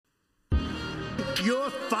You're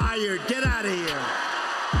fired. Get out of here.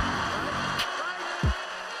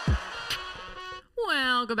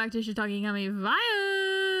 Welcome back to Shit Talking Got Me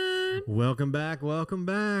Fired. Welcome back. Welcome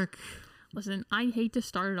back. Listen, I hate to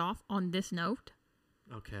start it off on this note,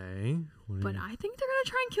 Okay. but I think they're going to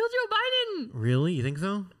try and kill Joe Biden. Really? You think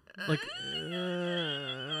so? Like,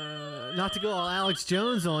 not to go all Alex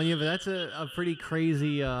Jones on you, but that's a pretty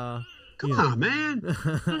crazy. Come on, man.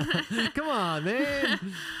 Come on, man.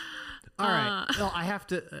 All right. Well, I have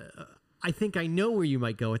to. I think I know where you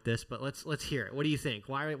might go with this, but let's hear it. What do you think?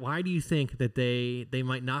 Why do you think that they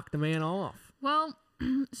might knock the man off? Well,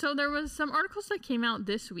 so there was some articles that came out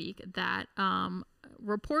this week that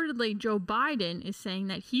reportedly Joe Biden is saying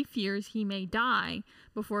that he fears he may die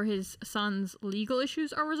before his son's legal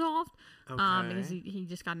issues are resolved. Because he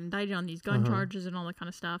just got indicted on these gun charges and all that kind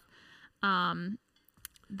of stuff.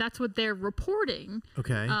 That's what they're reporting.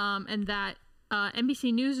 Okay. And that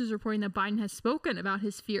NBC News is reporting that Biden has spoken about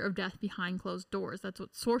his fear of death behind closed doors. That's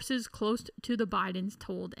what sources close to the Bidens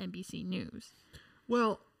told NBC News.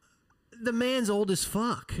 Well, the man's old as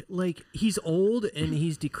fuck. Like, he's old and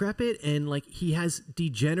he's decrepit and, like, he has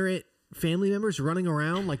degenerate family members running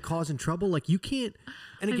around, like, causing trouble. Like, you can't...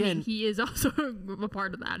 And again... I mean, he is also a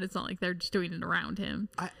part of that. It's not like they're just doing it around him.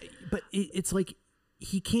 But it's like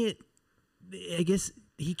he can't... I guess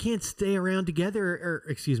he can't stay around together, or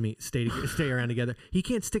excuse me, stay around together. He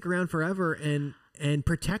can't stick around forever and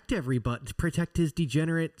protect everybody, protect his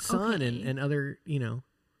degenerate son and other, you know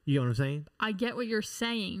what I'm saying? I get what you're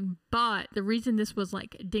saying, but the reason this was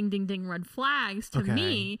like ding, ding, ding red flags to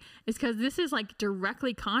me is because this is like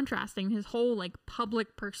directly contrasting his whole like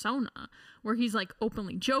public persona, where he's like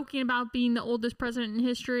openly joking about being the oldest president in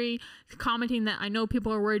history, commenting that I know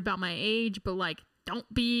people are worried about my age, but like don't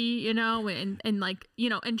be, you know, and like, you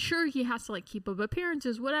know, and sure he has to like keep up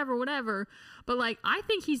appearances, whatever. But like, I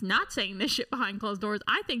think he's not saying this shit behind closed doors.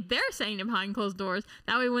 I think they're saying it behind closed doors.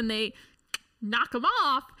 That way when they knock him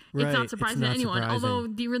off, it's not surprising to anyone. Although,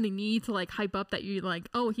 do you really need to like hype up that you're like,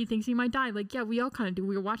 oh, he thinks he might die? Like, yeah, we all kind of do.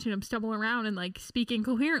 We were watching him stumble around and like speak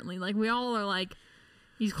incoherently. Like, we all are like,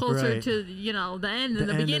 he's closer to, you know, the end than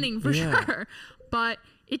the beginning for sure. But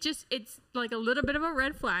it's like a little bit of a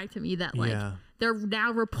red flag to me that like they're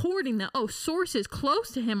now reporting that, oh, sources close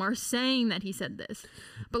to him are saying that he said this.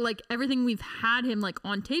 But like everything we've had him like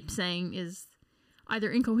on tape saying is either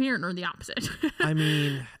incoherent or the opposite. I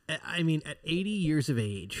mean, at 80 years of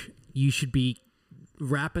age, you should be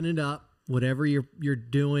wrapping it up, whatever you're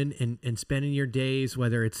doing, and spending your days,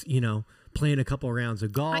 whether it's, you know, playing a couple rounds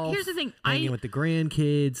of golf, here's the thing, hanging with the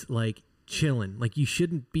grandkids, like chilling. Like, you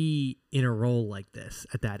shouldn't be in a role like this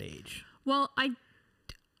at that age. Well,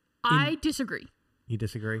 I disagree. You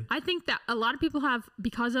disagree? I think that a lot of people have,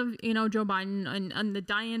 because of, you know, Joe Biden and the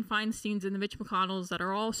Dianne Feinsteins and the Mitch McConnells that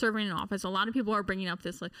are all serving in office, a lot of people are bringing up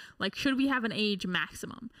this, like should we have an age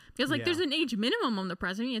maximum? Because, like, there's an age minimum on the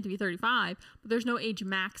president. You have to be 35, but there's no age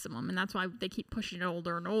maximum. And that's why they keep pushing it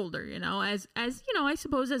older and older, you know, as you know, I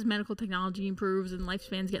suppose as medical technology improves and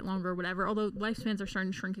lifespans get longer or whatever, although lifespans are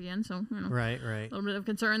starting to shrink again. So, you know, right. A little bit of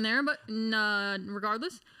concern there, but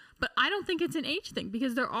regardless. But I don't think it's an age thing,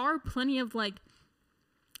 because there are plenty of, like,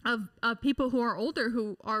 of people who are older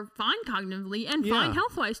who are fine cognitively and fine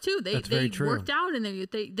health-wise too. They worked out and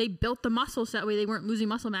they built the muscles so that way they weren't losing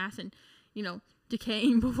muscle mass and, you know,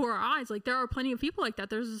 decaying before our eyes. Like, there are plenty of people like that.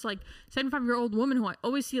 There's this like 75-year-old woman who I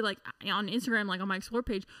always see like on Instagram, like on my Explore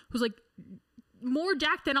page, who's like more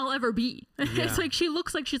jacked than I'll ever be. It's like she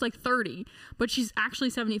looks like she's like 30, but she's actually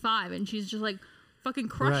 75, and she's just like fucking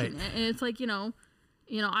crushing it. And it's like, you know,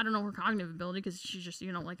 I don't know her cognitive ability because she's just,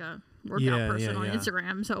 you know, like a workout person on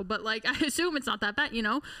Instagram. So, but like, I assume it's not that bad, you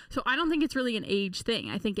know? So I don't think it's really an age thing.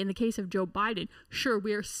 I think in the case of Joe Biden, sure,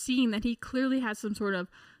 we are seeing that he clearly has some sort of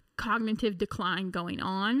cognitive decline going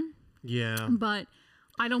on. Yeah. But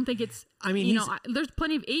I don't think it's, I mean, you know, there's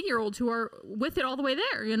plenty of 80-year-olds who are with it all the way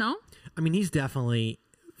there, you know? I mean, he's definitely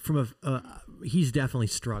he's definitely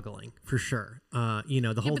struggling for sure. You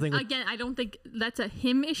know, the whole thing. Again, I don't think that's a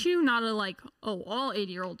him issue, not a like, oh, all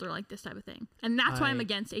 80-year-olds are like this type of thing. And that's why I'm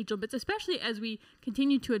against age limits, especially as we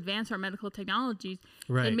continue to advance our medical technologies.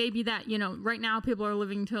 Right. It may be that, you know, right now people are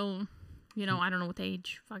living till, you know, I don't know what the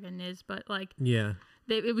age fucking is, but like,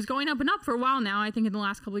 it was going up and up for a while now. I think in the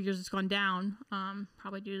last couple of years it's gone down,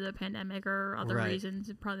 probably due to the pandemic or other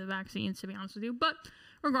reasons, probably the vaccines, to be honest with you. But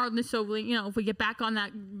regardless, so, you know, if we get back on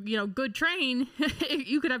that, you know, good train,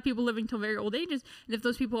 you could have people living till very old ages. And if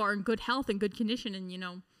those people are in good health and good condition and, you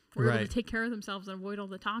know, we're able to take care of themselves and avoid all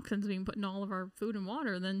the toxins being put in all of our food and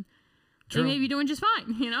water, then they may be doing just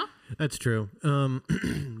fine, you know? That's true.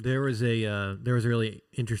 There was a really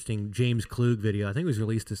interesting James Klug video. I think it was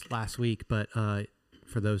released this last week, but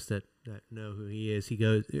for those that know who he is,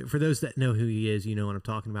 for those that know who he is, you know what I'm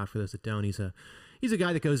talking about. For those that don't, he's a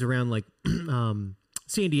guy that goes around like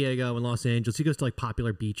San Diego and Los Angeles. He goes to like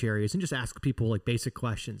popular beach areas and just asks people like basic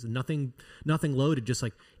questions, and nothing loaded, just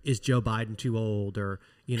like, is Joe Biden too old, or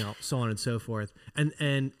you know, so on and so forth. And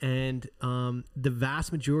the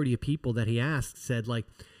vast majority of people that he asked said like,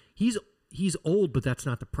 he's old, but that's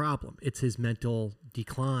not the problem. It's his mental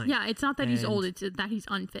decline. Yeah, it's not that he's old; it's that he's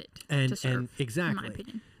unfit to serve. And exactly, in my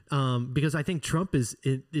opinion. Because I think Trump is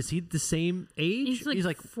he the same age? He's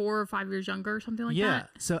like 4 or 5 years younger or something like that. Yeah.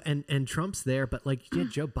 So and Trump's there, but like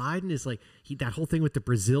Joe Biden is like that whole thing with the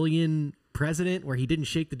Brazilian president where he didn't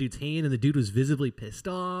shake the dude's hand and the dude was visibly pissed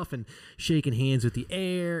off and shaking hands with the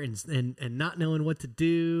air and not knowing what to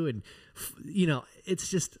do, and you know,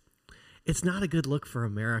 it's not a good look for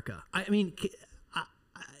America. I mean,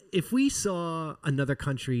 if we saw another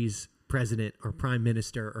country's president or prime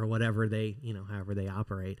minister or whatever they, you know, however they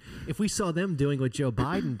operate, if we saw them doing what Joe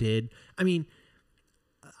Biden did, I mean,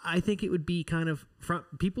 I think it would be kind of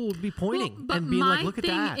people would be pointing and being like, look at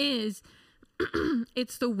that. My thing is,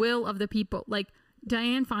 it's the will of the people. Like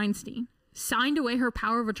Dianne Feinstein signed away her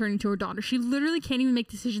power of attorney to her daughter. She literally can't even make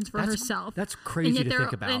decisions for herself. That's crazy to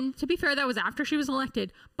think about. And to be fair, that was after she was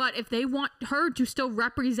elected. But if they want her to still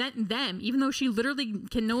represent them, even though she literally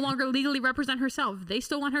can no longer legally represent herself, they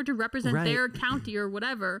still want her to represent their county or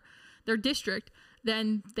whatever, their district,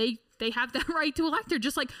 then they have that right to elect her.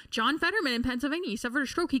 Just like John Fetterman in Pennsylvania, he suffered a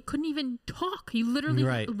stroke. He couldn't even talk. He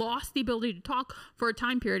literally lost the ability to talk for a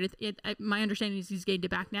time period. My understanding is he's gained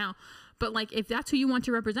it back now. But like, if that's who you want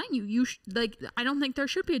to represent you, like, I don't think there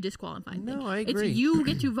should be a disqualifying thing. No, I agree. It's you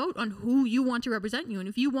get to vote on who you want to represent you. And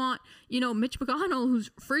if you want, you know, Mitch McConnell,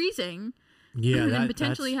 who's freezing, and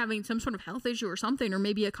potentially having some sort of health issue or something, or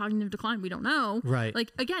maybe a cognitive decline, we don't know. Right.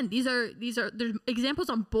 Like, again, there's examples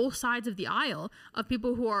on both sides of the aisle of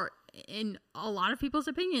people who are, in a lot of people's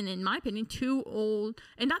opinion, in my opinion, too old,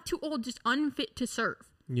 and not too old, just unfit to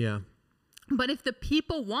serve. Yeah. But if the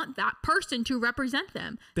people want that person to represent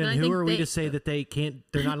them, then who are we to say that they can't?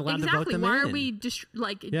 They're not allowed to vote them in. Why are we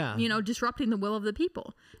disrupting the will of the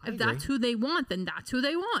people? If that's who they want, then that's who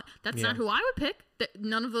they want. That's not who I would pick.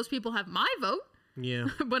 None of those people have my vote. Yeah.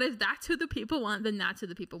 But if that's who the people want, then that's who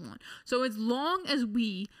the people want. So as long as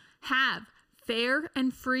we have fair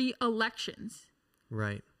and free elections,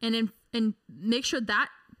 right, and make sure that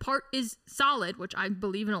part is solid, which I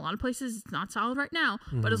believe in a lot of places it's not solid right now,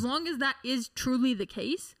 but as long as that is truly the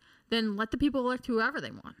case, then let the people elect whoever they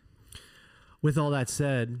want. With all that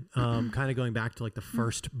said, kind of going back to like the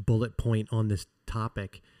first bullet point on this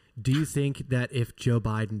topic, do you think that if Joe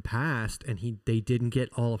Biden passed and they didn't get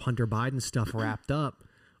all of Hunter Biden's stuff wrapped up,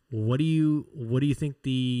 what do you think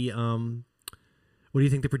the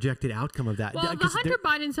projected outcome of that? Well, the Hunter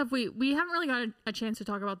Biden stuff, we haven't really got a chance to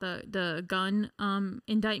talk about the gun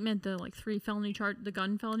indictment, the like 3 felony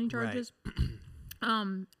gun felony charges. Right.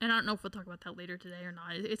 And I don't know if we'll talk about that later today or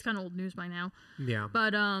not. It's kind of old news by now. Yeah.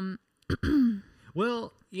 But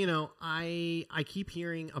well, you know, I keep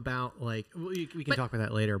hearing about like we can talk about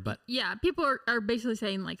that later, but yeah, people are basically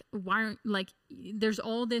saying like, why aren't, like, there's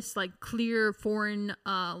all this like clear foreign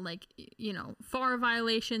like, you know, FAR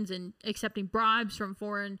violations and accepting bribes from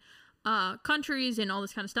foreign countries and all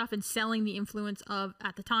this kind of stuff, and selling the influence of,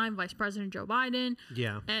 at the time, Vice President Joe Biden.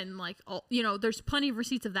 Yeah. And like, you know, there's plenty of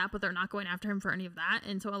receipts of that, but they're not going after him for any of that.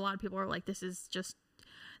 And so a lot of people are like, this is just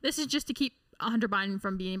to keep Hunter Biden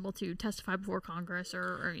from being able to testify before Congress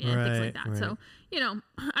or things like that. Right. So, you know,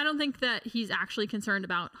 I don't think that he's actually concerned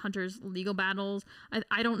about Hunter's legal battles.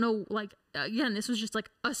 I don't know, like, again, this was just like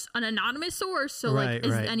an anonymous source. So like,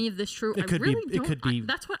 is any of this true? That's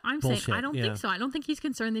what I'm bullshit. saying. I don't think so. I don't think he's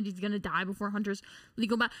concerned that he's going to die before Hunter's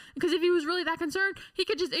legal battle. Because if he was really that concerned, he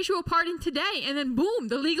could just issue a pardon today and then boom,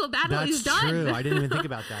 the legal battle is done. That's true. I didn't even think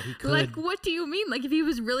about that. He could. Like, what do you mean? Like, if he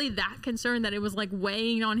was really that concerned that it was like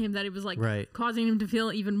weighing on him, that it was like causing him to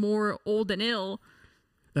feel even more old and ill,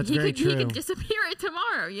 that's very true. He could disappear it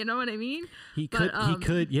tomorrow. You know what I mean? He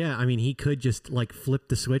could. Yeah. I mean, he could just like flip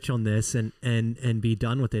the switch on this and be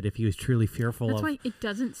done with it if he was truly fearful. That's why it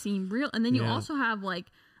doesn't seem real. And then you also have like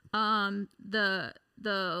the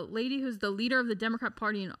lady who's the leader of the Democrat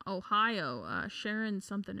Party in Ohio, Sharon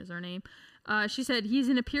something is her name. She said he's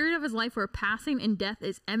in a period of his life where passing and death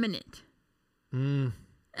is imminent.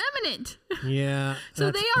 Imminent. Yeah. So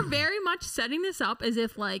they are very much setting this up as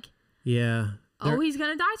if like, he's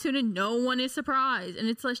gonna die soon, and no one is surprised. And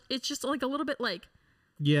it's just like a little bit like,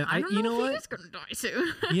 Yeah, I don't you know know if what? he is gonna die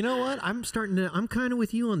soon. You know what? I'm kind of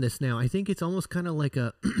with you on this now. I think it's almost kind of like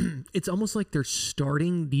it's almost like they're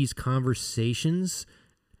starting these conversations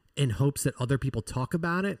in hopes that other people talk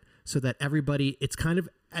about it, so that everybody, it's kind of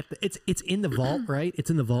it's in the vault, right?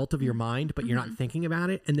 It's in the vault of your mind, but you're not thinking about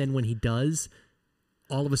it. And then when he does,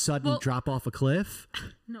 all of a sudden drop off a cliff.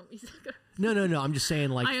 No, he's not gonna. No. I'm just saying,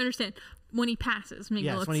 like, I understand. When he passes, maybe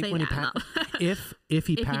let's say that. If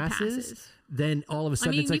he passes, then all of a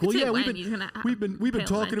sudden it's like, well, yeah, we've been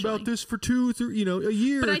talking about this for a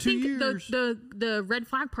year, but or I 2 think years. the red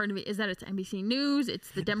flag part of it is that it's NBC News, it's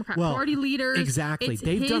the Democrat Party leaders, exactly. It's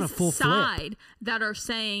they've done a full side flip that are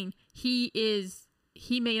saying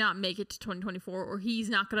he may not make it to 2024, or he's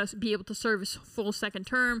not going to be able to serve his full second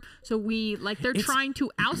term. So they're trying to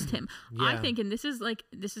oust him. Yeah. I think, and this is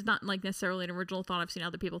not like necessarily an original thought. I've seen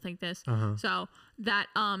other people think this. So that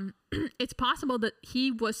it's possible that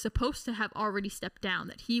he was supposed to have already stepped down,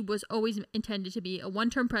 that he was always intended to be a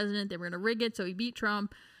one-term president. They were going to rig it so he beat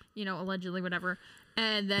Trump, allegedly, whatever.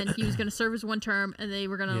 And then he was going to serve his one term, and they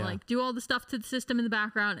were going to do all the stuff to the system in the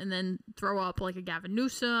background, and then throw up like a Gavin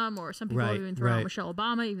Newsom, or some people even throw out Michelle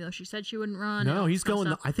Obama, even though she said she wouldn't run. No, he's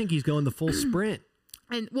going. I think he's going the full sprint.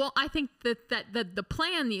 And I think that the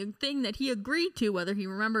plan, the thing that he agreed to, whether he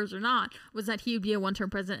remembers or not, was that he would be a one-term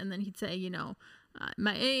president, and then he'd say,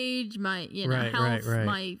 my age, my health,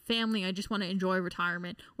 my family. I just want to enjoy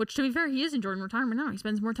retirement. Which, to be fair, he is enjoying retirement now. He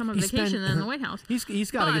spends more time on vacation than in the White House.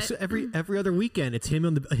 He's got, I guess, every other weekend. It's him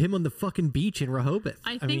on the fucking beach in Rehoboth.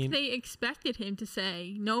 I think they expected him to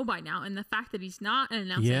say no by now, and the fact that he's not, and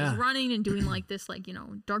announcing he's running and doing like this,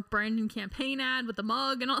 Dark Brandon campaign ad with the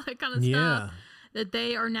mug and all that kind of stuff, that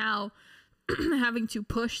they are now having to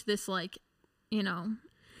push this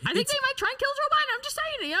I think they might try and kill Joe Biden. I'm just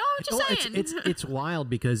saying, saying. It's wild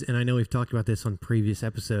because, and I know we've talked about this on previous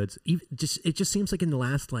episodes. It just seems like in the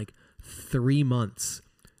last 3 months,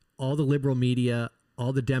 all the liberal media,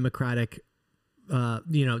 all the Democratic,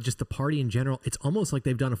 just the party in general, it's almost like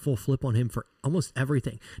they've done a full flip on him for almost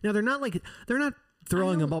everything. Now they're not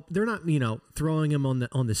throwing him up. They're not throwing him on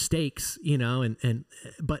the stakes,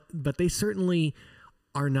 but they certainly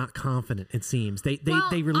are not confident. It seems they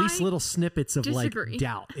release little snippets of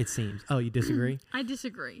doubt. It seems. Oh, you disagree? I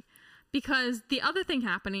disagree, because the other thing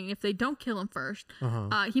happening, if they don't kill him first,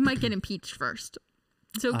 he might get impeached first.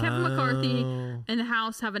 So Kevin McCarthy and the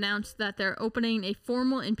House have announced that they're opening a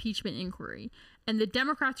formal impeachment inquiry, and the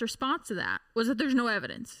Democrats' response to that was that there's no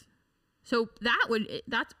evidence. So that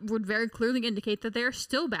would very clearly indicate that they're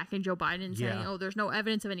still backing Joe Biden and saying, "Oh, there's no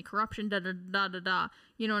evidence of any corruption." Da da da da da.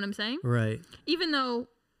 You know what I'm saying? Right. Even though,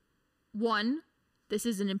 one, this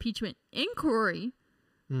is an impeachment inquiry,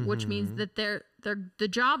 which means that the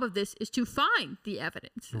job of this is to find the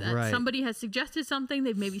evidence. That somebody has suggested something,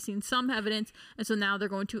 they've maybe seen some evidence, and so now they're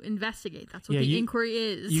going to investigate. That's what the inquiry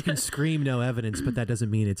is. You can scream no evidence, but that doesn't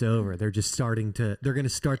mean it's over. They're just they're going to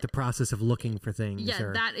start the process of looking for things.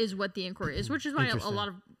 Yeah, that is what the inquiry is, which is why a lot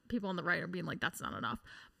of people on the right are being like, that's not enough.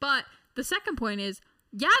 But the second point is,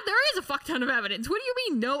 yeah, there is a fuck ton of evidence. What do you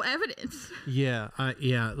mean, no evidence? Yeah.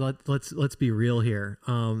 Let's be real here.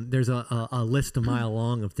 There's a list a mile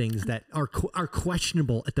long of things that are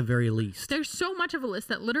questionable at the very least. There's so much of a list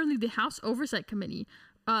that literally the House Oversight Committee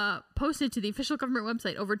posted to the official government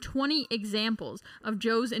website over 20 examples of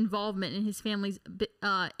Joe's involvement in his family's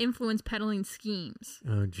influence peddling schemes.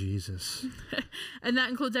 Oh, Jesus. And that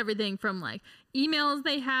includes everything from emails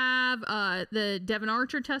they have, the Devin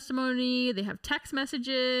Archer testimony, they have text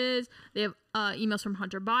messages, they have emails from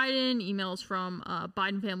Hunter Biden, emails from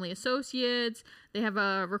Biden family associates, they have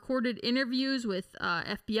recorded interviews with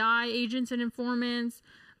FBI agents and informants.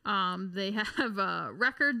 They have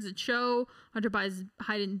records that show Hunter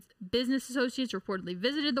Biden's business associates reportedly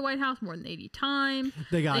visited the White House more than 80 times.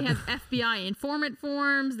 They have FBI informant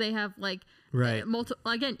forms. They have again,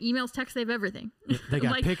 emails, texts. They have everything. They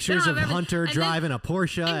got pictures of Hunter driving a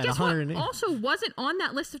Porsche at 100. Also, wasn't on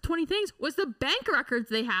that list of 20 things was the bank records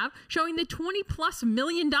they have showing the $20+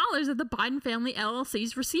 million that the Biden family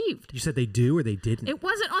LLCs received. You said they do or they didn't? It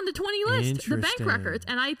wasn't on the 20 list. The bank records,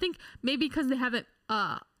 and I think maybe because they haven't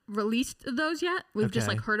released those yet. We've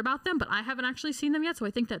just heard about them, but I haven't actually seen them yet, so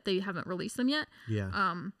I think that they haven't released them yet.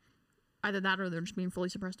 Yeah. Either that or they're just being fully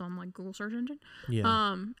suppressed on Google search engine.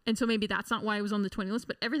 Yeah. And so maybe that's not why it was on the 20 list,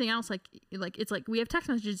 but everything else it's we have text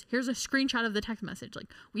messages. Here's a screenshot of the text message.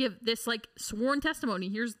 We have this sworn testimony.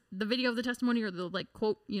 Here's the video of the testimony or the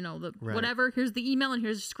quote, whatever. Here's the email and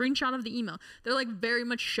here's a screenshot of the email. They're very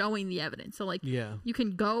much showing the evidence. So you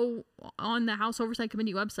can go on the House Oversight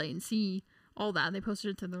Committee website and see all that. They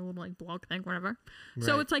posted it to their little blog thing, whatever. Right.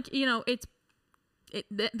 So it's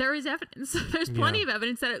there is evidence. There's plenty of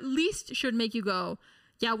evidence that at least should make you go,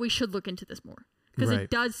 yeah, we should look into this more. Because Right. it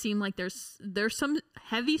does seem like there's some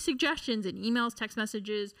heavy suggestions in emails, text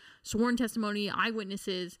messages, sworn testimony,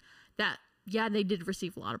 eyewitnesses that, yeah, they did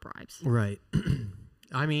receive a lot of bribes. Right.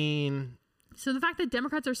 I mean, So the fact that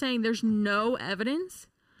Democrats are saying there's no evidence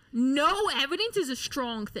is a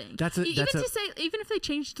strong thing. Even if they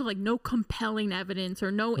changed to like no compelling evidence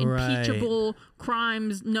or no impeachable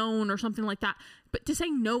crimes known or something like that, but to say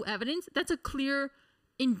no evidence, that's a clear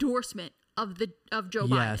endorsement of Joe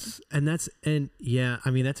Biden. yes,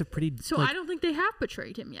 I mean that's a pretty. So I don't think they have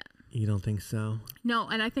betrayed him yet. You don't think so? No,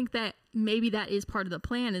 and I think that maybe that is part of the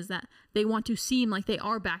plan, is that they want to seem like they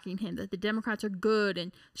are backing him, that the Democrats are good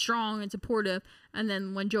and strong and supportive, and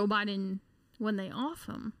then when Joe Biden, when they off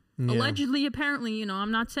him, allegedly, apparently,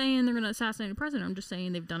 I'm not saying they're going to assassinate a president, I'm just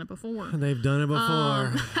saying they've done it before. They've done it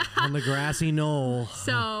before on the grassy knoll.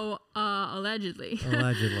 So, allegedly.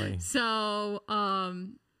 Allegedly. So,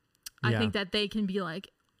 I think that they can be like,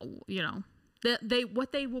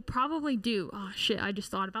 what they will probably do. Oh shit! I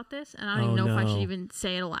just thought about this, and I don't even know if I should even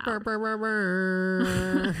say it aloud.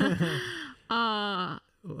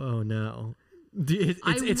 Oh no!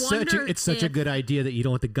 It's such a good idea that you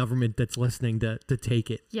don't want the government that's listening to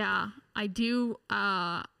take it. Yeah, I do.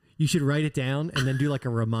 You should write it down and then do like a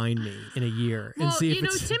remind me in a year and see if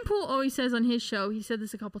it's... Tim Pool always says on his show, he said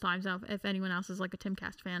this a couple times now, if anyone else is like a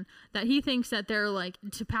Timcast fan, that he thinks that they're like,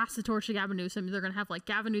 to pass the torch to Gavin Newsom, they're going to have like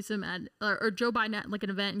Gavin Newsom or Joe Biden at like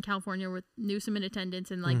an event in California with Newsom in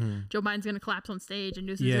attendance, and like Joe Biden's going to collapse on stage and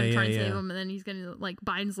Newsom's going to try and save him, and then he's going to like,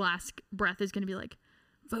 Biden's last breath is going to be like,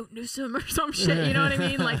 vote Newsom or some shit, you know what I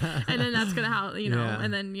mean? Like, and then that's gonna how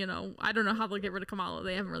and then I don't know how they'll get rid of Kamala.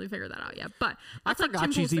 They haven't really figured that out yet. But I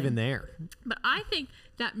forgot she's even there. But I think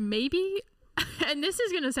that maybe, and this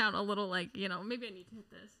is gonna sound a little like maybe I need to hit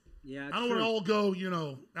this. Yeah, I don't want to all go,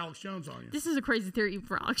 Alex Jones on you. This is a crazy theory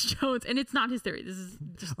for Alex Jones, and it's not his theory. This is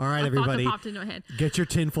just all right, everybody. Thought that popped into my head. Get your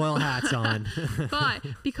tinfoil hats on. But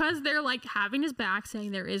because they're like having his back,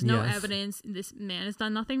 saying there is no evidence, this man has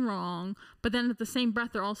done nothing wrong. But then at the same breath,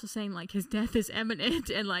 they're also saying like his death is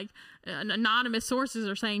imminent, and like anonymous sources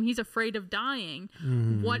are saying he's afraid of dying.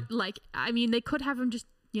 They could have him just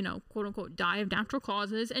quote unquote die of natural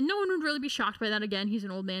causes, and no one would really be shocked by that. Again, he's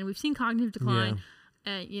an old man. We've seen cognitive decline. Yeah.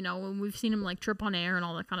 And we've seen him like trip on air and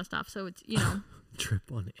all that kind of stuff. So it's, trip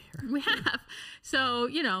on air. We have. So,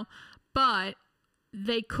 but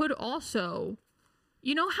they could also,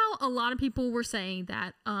 how a lot of people were saying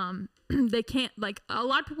that they can't, like, a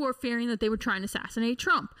lot of people were fearing that they would try and assassinate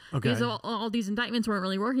Trump. Okay. Because all these indictments weren't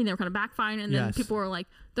really working. They were kind of backfiring. And then people were like,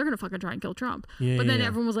 they're going to fucking try and kill Trump. But then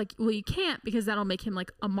everyone was like, well, you can't, because that'll make him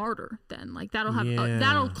like a martyr then. Like that'll have,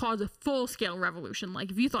 that'll cause a full scale revolution.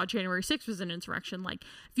 Like if you thought January 6th was an insurrection, like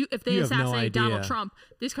if they assassinate Donald Trump,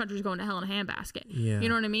 this country's going to hell in a handbasket. Yeah. You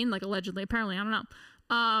know what I mean? Like allegedly, apparently, I don't know.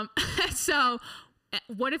 So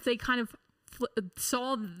what if they kind of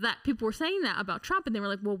saw that people were saying that about Trump, and they were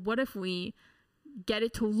like, well, what if we get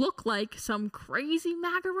it to look like some crazy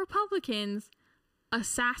MAGA Republicans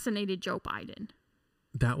assassinated Joe Biden?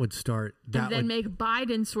 That would start. And then make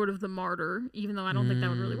Biden sort of the martyr, even though I don't think that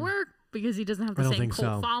would really work, because he doesn't have the same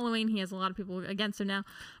cult following. He has a lot of people against him now.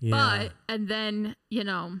 Yeah. But, and then,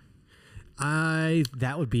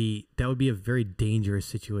 that would be a very dangerous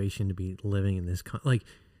situation to be living in this like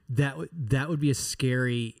that would be a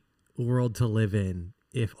scary world to live in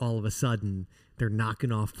if all of a sudden they're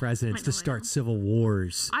knocking off presidents to start civil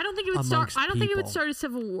wars. I don't think it would start. I don't think it would start a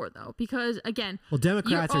civil war though, because again,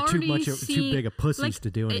 Democrats are too big of pussies to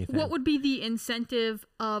do anything. What would be the incentive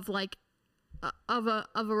of like of a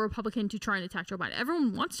Republican to try and attack Joe Biden?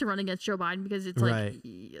 Everyone wants to run against Joe Biden because it's like,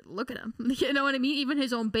 look at him. You know what I mean? Even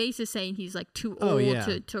his own base is saying he's like too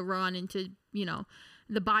old to run, and to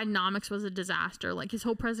the Bidenomics was a disaster. Like his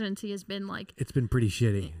whole presidency has been like, it's been pretty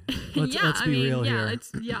shitty. Let's be real here.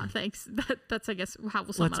 Thanks. That's I guess how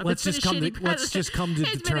we'll sum it up. Let's just come to terms of it.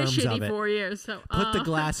 It's been a shitty 4 years. So put the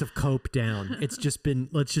glass of Coke down. It's just been.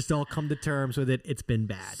 Let's just all come to terms with it. It's been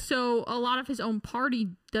bad. So a lot of his own party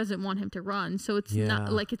doesn't want him to run. So it's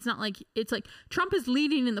not like Trump is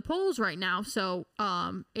leading in the polls right now. So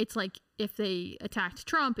it's like if they attacked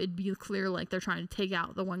Trump, it'd be clear like they're trying to take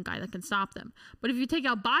out the one guy that can stop them. But if you take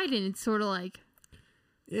out Biden, it's sort of like,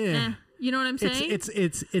 you know what I'm saying?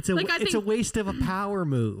 It's a waste of a power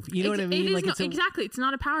move. You know what I mean? Exactly. It's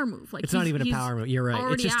not a power move. Like it's not even a power move. You're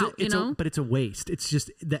right. It's just but it's a waste. It's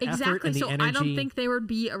just the effort and the energy. I don't think there would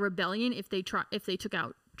be a rebellion if they took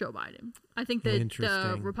out Joe Biden. I think that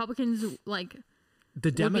the Republicans the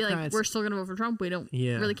would be like, Democrats, we're still going to vote for Trump. We don't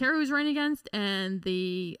Yeah. really care who he's running against. And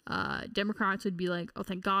the Democrats would be like, oh,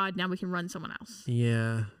 thank God, now we can run someone else.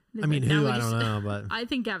 yeah. They'd I be mean, like, now who? we I just- don't know, but I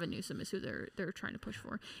think Gavin Newsom is who they're trying to push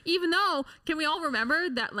for. Even though, can we all remember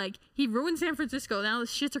that like he ruined San Francisco? Now the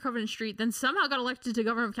shits are covered in the street. Then somehow got elected to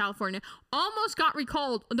governor of California. Almost got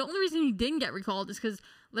recalled. The only reason he didn't get recalled is because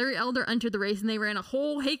Larry Elder entered the race and they ran a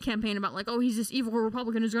whole hate campaign about like, oh, he's this evil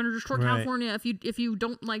Republican who's going to destroy Right. California if you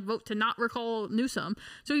don't like vote to not recall Newsom.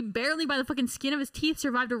 So he barely by the fucking skin of his teeth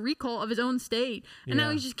survived a recall of his own state, and now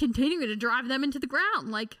Yeah. he's just continuing to drive them into the ground.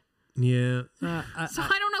 Like, yeah. so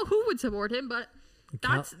I don't know who would support him, but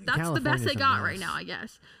that's the best California's they a got mess. right now, I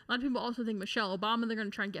guess. A lot of people also think Michelle Obama, they're going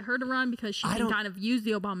to try and get her to run because she I can don't- kind of use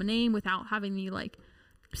the Obama name without having the like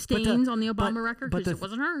stains on the Obama record because it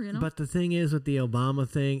wasn't her, you know. But the thing is with the Obama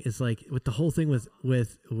thing is like with the whole thing with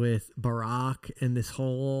Barack and this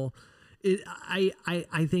whole,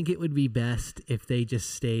 I think it would be best if they just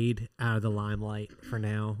stayed out of the limelight for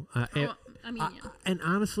now. I mean, yeah. And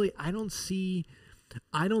honestly, I don't see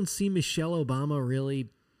Michelle Obama really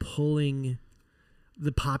pulling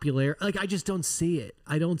the popular. Like I just don't see it.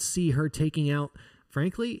 I don't see her taking out.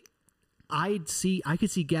 Frankly, I could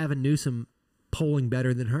see Gavin Newsom polling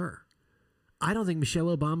better than her. I don't think Michelle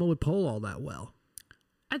Obama would poll all that well.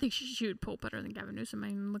 I think she would poll better than Gavin Newsom. I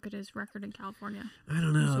mean, look at his record in California. I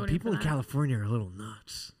don't Who's know. voting People for in that? California are a little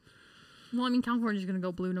nuts. Well, I mean, California's going to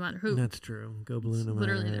go blue no matter who. That's true. Go blue no matter.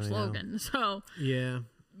 Literally their yeah. slogan. So, Yeah.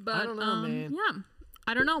 but I don't know, man. yeah.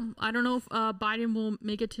 I don't know. I don't know if Biden will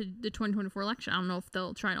make it to the 2024 election. I don't know if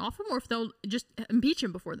they'll try and off him or if they'll just impeach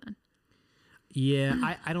him before then.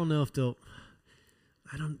 Yeah, I don't know if they'll.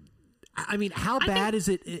 I mean, how bad is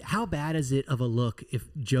it? How bad is it of a look if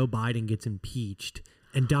Joe Biden gets impeached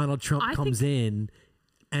and Donald Trump comes in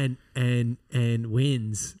and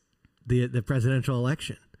wins the presidential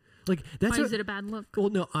election? Like that's Why is it a bad look? Well,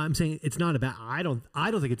 no, I'm saying it's not a bad. I don't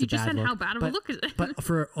think it's You a just bad said look. how bad of a look is it? But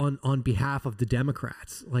for on behalf of the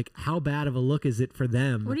Democrats, like how bad of a look is it for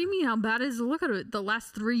them? What do you mean? How bad is the look at it? The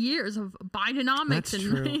last 3 years of Bidenomics That's and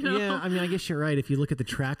true. you know, Yeah, I mean, I guess you're right. If you look at the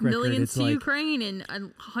track record, millions it's to like Ukraine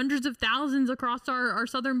and hundreds of thousands across our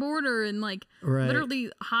southern border and like Right.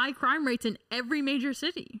 literally high crime rates in every major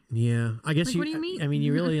city. yeah. I guess Like, you. what do you mean? I mean,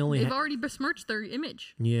 you really only. They've already besmirched their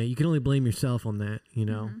image. Yeah, you can only blame yourself on that. You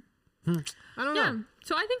know. I don't Yeah. know.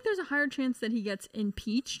 So I think there's a higher chance that he gets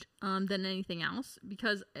impeached than anything else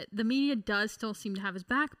because the media does still seem to have his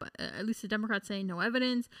back, but at least the Democrats say no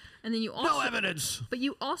evidence. And then you also evidence. But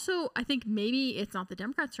you also, I think maybe it's not the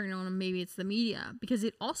Democrats turning on him, maybe it's the media, because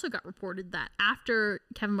it also got reported that after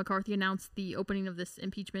Kevin McCarthy announced the opening of this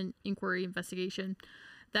impeachment inquiry investigation,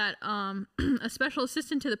 that a special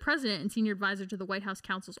assistant to the president and senior advisor to the White House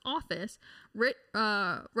counsel's office wrote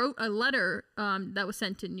a letter that was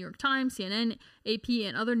sent to New York Times, CNN, AP,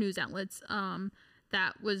 and other news outlets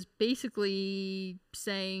that was basically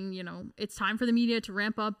saying, you know, it's time for the media to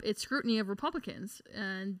ramp up its scrutiny of Republicans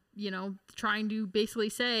and, you know, trying to basically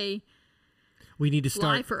say, We need to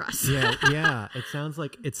start. lie for us. yeah. It sounds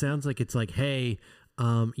like it's like, hey,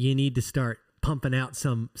 you need to start pumping out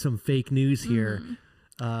some fake news here.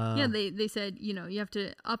 Yeah, they said, you know, you have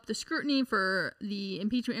to up the scrutiny for the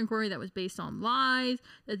impeachment inquiry that was based on lies,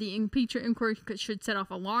 that the impeachment inquiry should set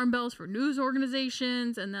off alarm bells for news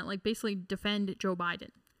organizations, and that, like, basically defend Joe Biden.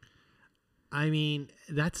 I mean,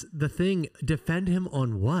 that's the thing. Defend him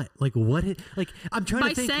on what? Like what? Like I'm trying By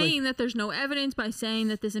to think. saying that there's no evidence, by saying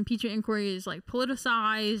that this impeachment inquiry is, like,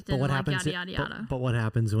 politicized, but and, what like, happens? yada, yada, yada. But what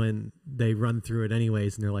happens when they run through it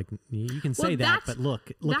anyways, and they're like, you can say that, but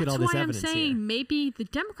look at all this evidence That's why I'm saying here. maybe the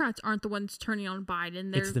Democrats aren't the ones turning on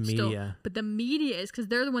Biden. They're It's the still, media. but the media is, because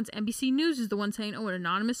they're the ones. NBC News is the one saying, "Oh, an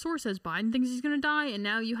anonymous source says Biden thinks he's going to die," and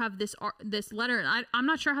now you have this letter. And I'm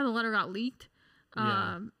not sure how the letter got leaked.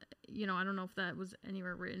 Yeah. You know, I don't know if that was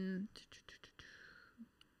anywhere written.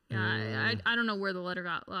 Yeah, I don't know where the letter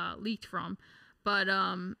got leaked from, but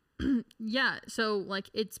yeah. So, like,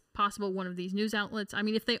 it's possible one of these news outlets. I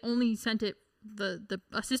mean, if they only sent it, the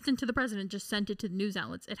assistant to the president just sent it to the news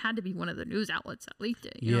outlets, it had to be one of the news outlets that leaked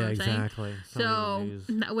it. You know what I'm saying? exactly. So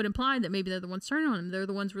that would imply that maybe they're the ones turning on him. They're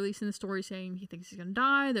the ones releasing the story saying he thinks he's going to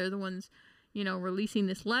die. They're the ones, you know, releasing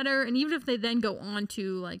this letter. And even if they then go on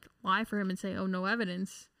to, like, lie for him and say, oh, no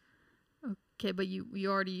evidence. Okay, but you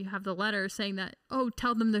already have the letter saying that, oh,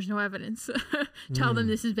 tell them there's no evidence. Tell them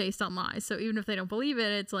this is based on lies. So even if they don't believe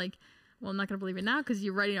it, it's like, well, I'm not going to believe it now because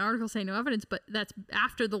you're writing an article saying no evidence, but that's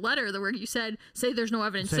after the letter where you said, say there's no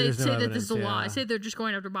evidence. Say that this is a lie. Say they're just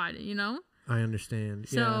going after Biden, you know? I understand.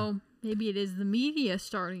 So maybe it is the media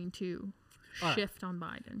starting to shift on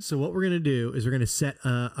Biden. So what we're going to do is we're going to set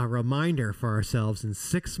a reminder for ourselves in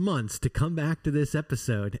 6 months to come back to this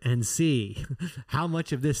episode and see how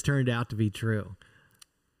much of this turned out to be true.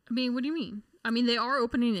 I mean, what do you mean? I mean, they are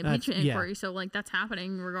opening an impeachment yeah. inquiry, so like that's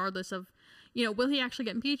happening regardless of, will he actually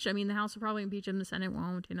get impeached? I mean, the House will probably impeach him, the Senate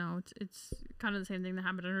won't. It's kind of the same thing that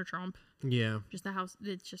happened under Trump. Yeah. Just the House,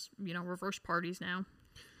 it's just reverse parties now.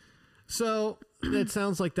 So that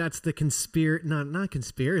sounds like that's the not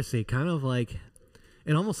conspiracy, kind of like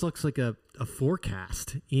it almost looks like a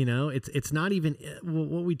forecast. It's not even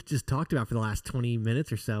what we just talked about for the last 20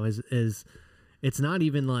 minutes or so is it's not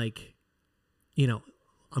even like, I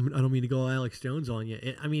don't mean to go Alex Jones on you.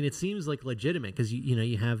 It seems like legitimate because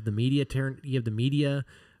you have the media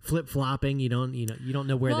flip flopping. You don't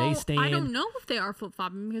know where they stand. I don't know if they are flip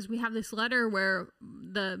flopping because we have this letter where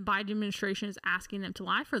the Biden administration is asking them to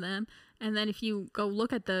lie for them, and then if you go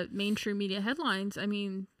look at the mainstream media headlines, I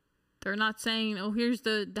mean, they're not saying, "Oh, here's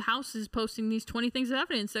the House is posting these 20 things of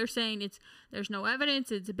evidence." They're saying there's no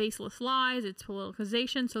evidence, it's baseless lies, it's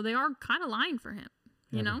politicization. So they are kind of lying for him.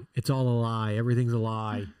 It's all a lie. Everything's a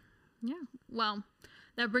lie. Yeah. Well,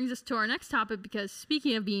 that brings us to our next topic because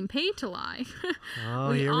speaking of being paid to lie,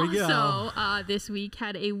 we also this week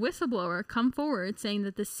had a whistleblower come forward saying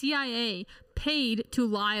that the CIA paid to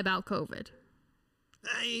lie about COVID.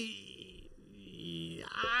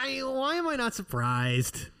 Why am I not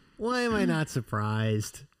surprised? Nothing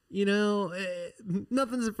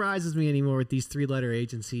surprises me anymore with these 3-letter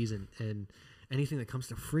agencies and anything that comes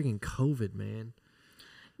to friggin' COVID, man.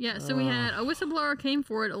 Yeah, so we had a whistleblower came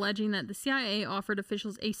forward alleging that the CIA offered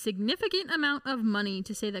officials a significant amount of money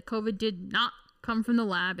to say that COVID did not come from the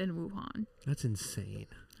lab in Wuhan. That's insane.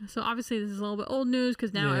 So obviously this is a little bit old news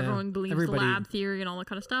because now everyone believes the lab theory and all that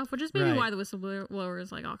kind of stuff, which is maybe why the whistleblower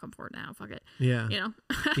is like, I'll come forward now, fuck it. Yeah.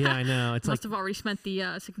 Yeah, I know. It's Must have already spent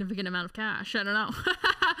the significant amount of cash. I don't know.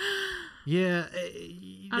 Yeah,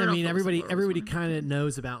 everybody kind of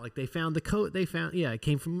knows about, like, they found the code. It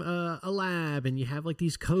came from a lab, and you have like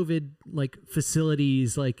these COVID like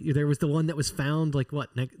facilities. Like there was the one that was found like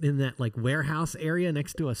in that like warehouse area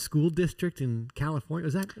next to a school district in California.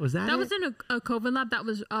 Was that that was in a COVID lab? That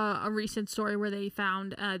was a recent story where they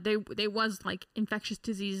found they was like infectious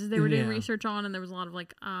diseases they were doing research on, and there was a lot of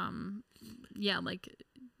like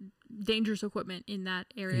dangerous equipment in that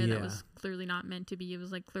area that was clearly not meant to be. It was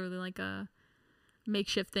like clearly like a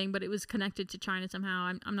makeshift thing, but it was connected to China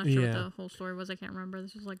somehow. I'm not sure what the whole story was. I can't remember.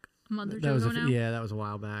 This was like a month or two ago now. Yeah, that was a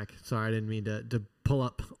while back. Sorry, I didn't mean to pull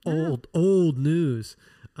up old news.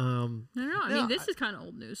 No. I mean, this is kind of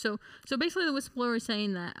old news. So basically, the whistleblower is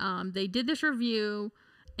saying that they did this review,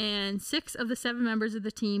 and 6 of the 7 members of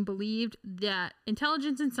the team believed that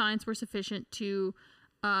intelligence and science were sufficient to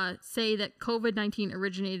say that COVID-19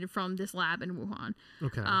 originated from this lab in Wuhan.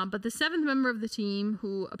 Okay. But the 7th member of the team,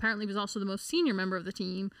 who apparently was also the most senior member of the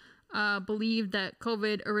team, believed that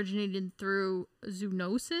COVID originated through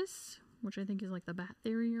zoonosis, which I think is like the bat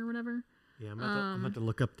theory or whatever. Yeah, I'm about to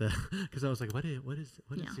look up because I was like, what is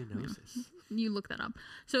zoonosis? Yeah. You look that up.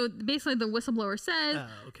 So basically, the whistleblower said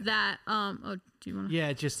that. Do you want to? Yeah,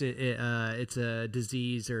 it's a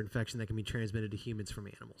disease or infection that can be transmitted to humans from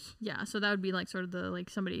animals. Yeah, so that would be like sort of the like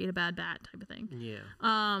somebody ate a bad bat type of thing. Yeah.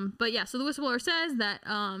 But yeah, so the whistleblower says that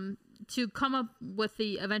to come up with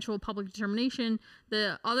the eventual public determination,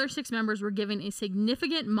 the other 6 members were given a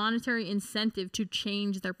significant monetary incentive to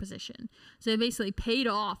change their position. So they basically paid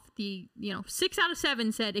off 6 out of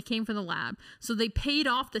 7 said it came from the lab. So they paid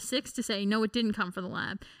off the 6 to say, no, it didn't come from the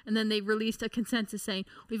lab. And then they released a consensus saying,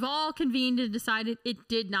 we've all convened and decided it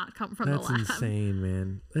did not come from the lab. That's insane,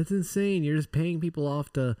 man. That's insane. You're just paying people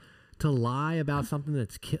off to lie about something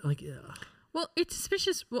that's Well, it's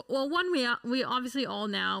suspicious. Well, one, we obviously all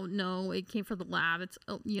now know it came from the lab. It's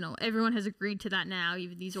everyone has agreed to that now,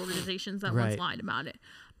 even these organizations that once lied about it.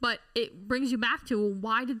 But it brings you back to, well,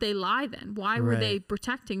 why did they lie then? Why were they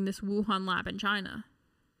protecting this Wuhan lab in China?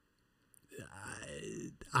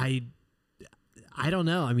 I don't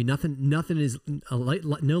know. I mean, nothing is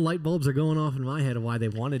no light bulbs are going off in my head of why they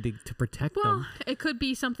wanted to protect them. Well, it could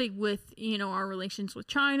be something with our relations with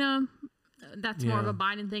China. That's more of a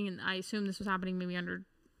Biden thing, and I assume this was happening maybe under,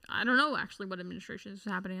 I don't know actually what administration this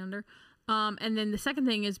was happening under. And then the second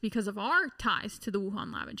thing is because of our ties to the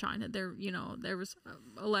Wuhan lab in China. There was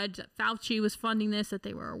alleged that Fauci was funding this, that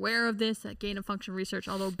they were aware of this, that gain of function research,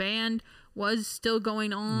 although banned, was still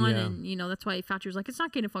going on. And, that's why Fauci was like, it's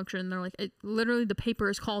not gain of function. And they're like, literally the paper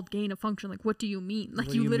is called gain of function. Like, what do you mean?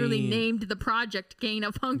 Like, you literally named the project gain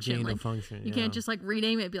of function. Gain of function, you can't just like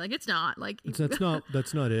rename it and be like, it's not. Like, that's not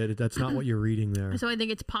it. That's not what you're reading there. So I think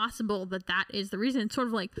it's possible that is the reason. It's sort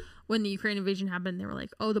of like when the Ukraine invasion happened, they were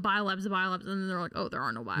like, oh, the biolab's biolabs, and then they're like, oh, there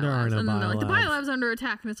are no biolabs. There are no and then they're like, the biolabs. biolabs are under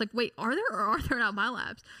attack. And it's like, wait, are there or are there not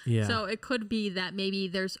biolabs? Yeah. So it could be that maybe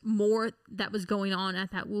there's more that was going on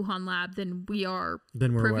at that Wuhan lab than we are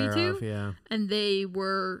Then we're privy aware to. of, yeah. And they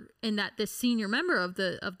were, and that this senior member of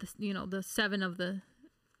the you know, the seven of the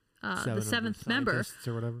seventh member scientists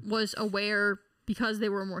or whatever. was aware, because they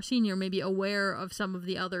were more senior, maybe aware of some of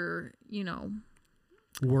the other, you know,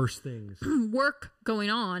 Worse things. work going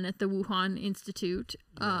on at the Wuhan Institute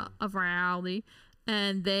of Virology,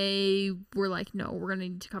 and they were like, no, we're gonna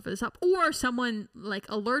need to cover this up. Or someone like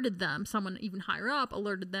alerted them, someone even higher up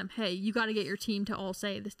alerted them, hey, you got to get your team to all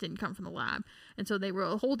say this didn't come from the lab. And so they were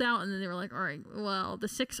a holdout, and then they were like, all right, well, the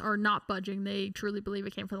 6 are not budging, they truly believe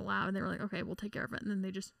it came from the lab, and they were like, okay, we'll take care of it. And then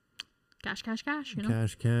they just cash, you know,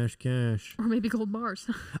 Cash. or maybe gold bars.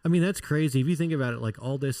 I mean, that's crazy. If you think about it, like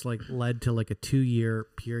all this like led to like a 2-year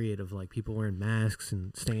period of like people wearing masks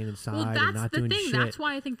and staying inside Well, and that's not the doing thing. shit. That's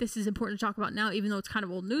why I think this is important to talk about now, even though it's kind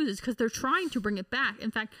of old news, is because they're trying to bring it back.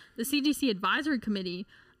 In fact, the CDC Advisory Committee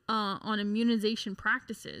on Immunization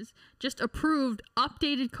Practices just approved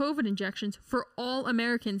updated COVID injections for all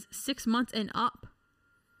Americans 6 months and up.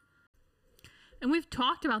 And we've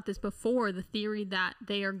talked about this before, the theory that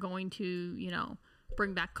they are going to, you know,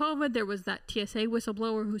 bring back COVID. There was that TSA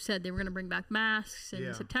whistleblower who said they were going to bring back masks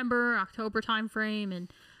in September, October timeframe,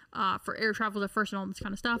 and for air travel at first and all this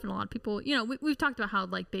kind of stuff. And a lot of people, you know, we've talked about how,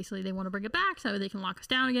 like, basically they want to bring it back so they can lock us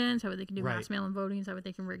down again, so they can do mass mail-in voting, so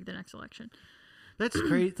they can rig the next election. That's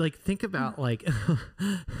great. Like, think about like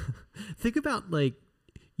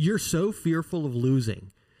you're so fearful of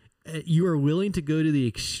losing. You are willing to go to the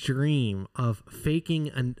extreme of faking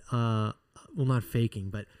and well, not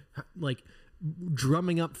faking, but like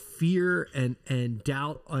drumming up fear and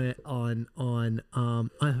doubt on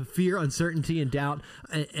fear, uncertainty, and doubt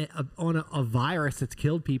on a virus that's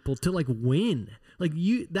killed people to like win. Like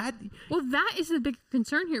Well, that is the big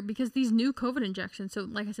concern here, because these new COVID injections. So,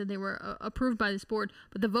 like I said, they were approved by this board,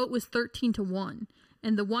 but the vote was 13-1.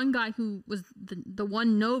 And the one guy who was the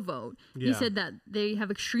one no vote, he said that they have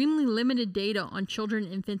extremely limited data on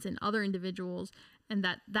children, infants, and other individuals, and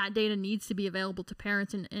that data needs to be available to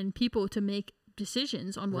parents and people to make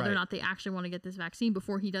decisions on whether or not they actually want to get this vaccine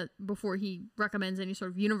before he recommends any sort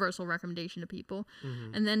of universal recommendation to people.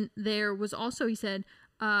 And then there was also, he said,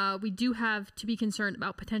 we do have to be concerned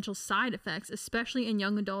about potential side effects, especially in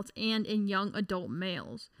young adults and in young adult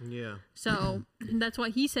males. Yeah. So that's why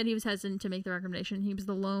he said he was hesitant to make the recommendation. He was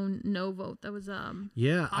the lone no vote. That was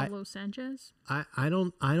Pablo Sanchez. I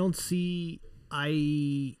don't see.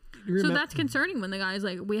 So that's concerning when the guy's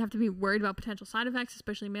like, we have to be worried about potential side effects,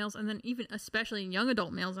 especially males, and then even especially in young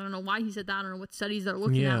adult males. I don't know why he said that. I don't know what studies they're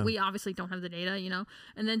looking at. We obviously don't have the data, you know.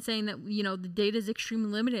 And then saying that, you know, the data is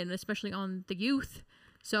extremely limited, especially on the youth.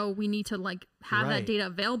 So we need to like have that data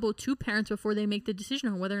available to parents before they make the decision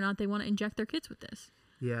on whether or not they want to inject their kids with this.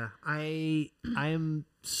 Yeah, I am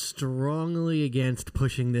strongly against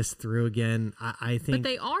pushing this through again. I think, but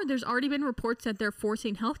they are. There's already been reports that they're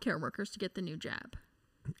forcing healthcare workers to get the new jab.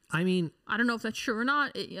 I mean, I don't know if that's true or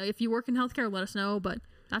not. If you work in healthcare, let us know. But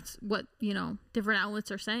that's what, you know, different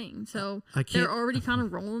outlets are saying. So they're already kind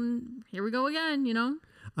of rolling. Here we go again. You know.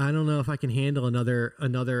 I don't know if I can handle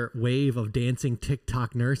another wave of dancing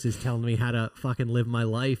TikTok nurses telling me how to fucking live my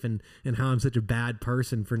life and how I'm such a bad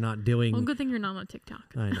person for not doing. Well, good thing you're not on TikTok.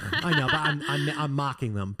 I know, but I'm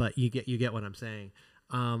mocking them. But you get what I'm saying.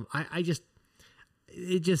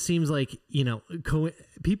 It just seems like, you know,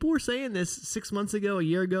 people were saying this 6 months ago, a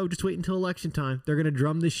year ago. Just wait until election time. They're gonna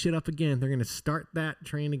drum this shit up again. They're gonna start that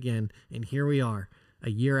train again, and here we are, a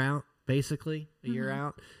year out, basically a year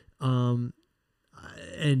out.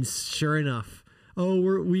 And sure enough,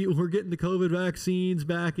 we're getting the COVID vaccines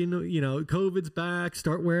back in, you know, COVID's back.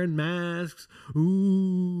 Start wearing masks.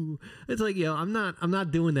 Ooh, it's like, yo, I'm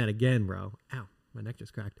not doing that again, bro. Ow, my neck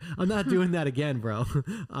just cracked. I'm not doing that again, bro.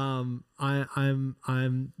 I'm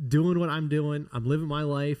doing what I'm doing. I'm living my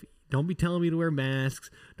life. Don't be telling me to wear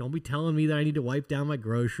masks. Don't be telling me that I need to wipe down my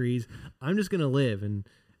groceries. I'm just gonna live and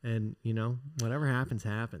you know, whatever happens.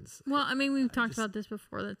 Well, I mean, we've talked about this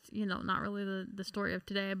before. That's, you know, not really the story of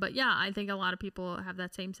today. But yeah, I think a lot of people have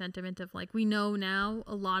that same sentiment of like, we know now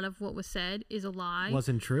a lot of what was said is a lie.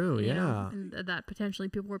 Wasn't true, you yeah. know, and that potentially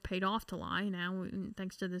people were paid off to lie now,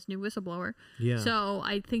 thanks to this new whistleblower. Yeah. So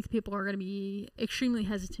I think people are going to be extremely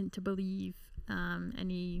hesitant to believe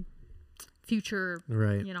any future,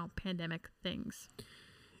 you know, pandemic things.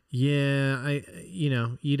 Yeah, you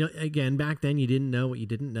know, you don't, again, back then you didn't know what you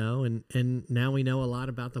didn't know, and now we know a lot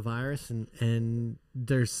about the virus, and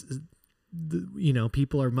there's, you know,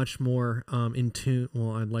 people are much more in tune.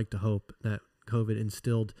 Well, I'd like to hope that COVID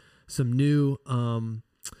instilled some new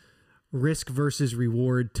risk versus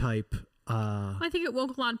reward type. I think it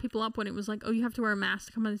woke a lot of people up when it was like, oh, you have to wear a mask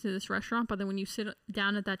to come into this restaurant, but then when you sit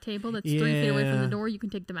down at that table that's 3 feet away from the door, you can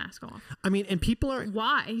take the mask off. I mean, and people are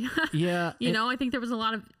why? Yeah, you know, I think there was a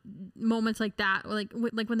lot of moments like that, like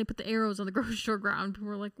when they put the arrows on the grocery store ground, people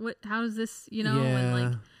were like, what? How is this? You know, and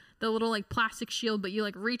like the little like plastic shield, but you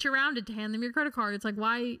like reach around it to hand them your credit card. It's like,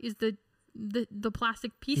 why is the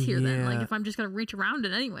plastic piece here then? Like, if I'm just gonna reach around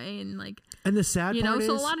it anyway, and like, and the sad you know, part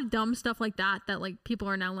so is, a lot of dumb stuff like that like people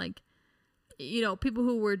are now like, you know, people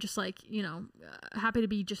who were just like, you know, happy to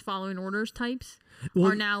be just following orders types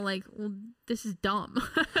are now like, well, this is dumb.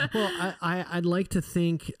 Well, I'd like to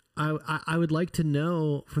think, I would like to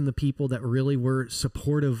know from the people that really were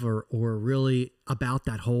supportive or really about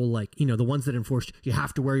that whole, like, you know, the ones that enforced you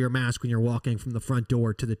have to wear your mask when you're walking from the front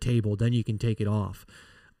door to the table, then you can take it off.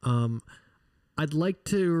 I'd like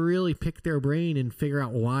to really pick their brain and figure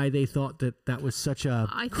out why they thought that was such a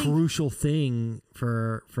crucial thing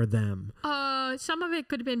for them. Some of it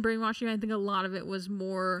could have been brainwashing. I think a lot of it was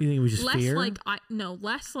more. You think it was just less fear?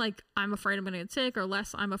 Less like I'm afraid I'm going to get sick, or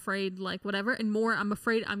less I'm afraid like whatever, and more I'm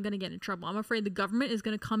afraid I'm going to get in trouble. I'm afraid the government is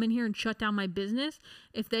going to come in here and shut down my business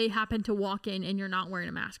if they happen to walk in and you're not wearing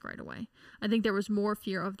a mask right away. I think there was more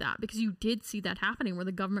fear of that because you did see that happening where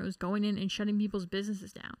the government was going in and shutting people's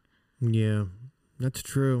businesses down. Yeah. That's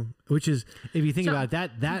true. Which is, if you think about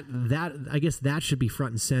it, that I guess that should be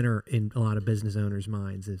front and center in a lot of business owners'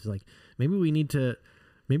 minds. It's like maybe we need to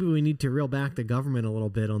reel back the government a little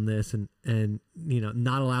bit on this and you know,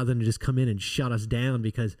 not allow them to just come in and shut us down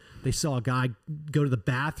because they saw a guy go to the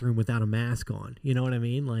bathroom without a mask on. You know what I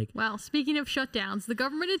mean? Like, well, speaking of shutdowns, the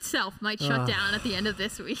government itself might shut down at the end of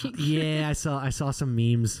this week. Yeah, I saw some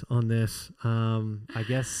memes on this. I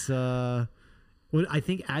guess. Well, I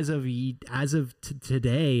think as of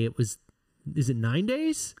today, is it 9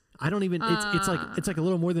 days? I don't even. It's like a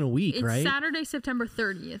little more than a week, right? Saturday, September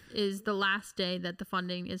 30th is the last day that the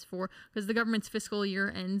funding is for, because the government's fiscal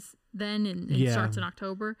year ends then and starts in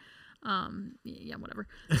October. Whatever.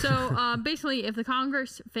 So basically, if the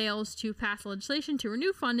Congress fails to pass legislation to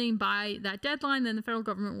renew funding by that deadline, then the federal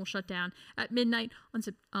government will shut down at midnight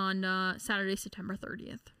on Saturday, September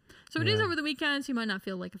 30th. So it is over the weekend, so you might not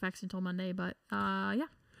feel like effects until Monday, but yeah.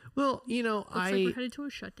 Well, you know, looks like we're headed to a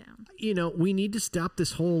shutdown. You know, we need to stop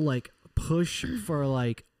this whole like push for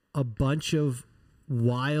like a bunch of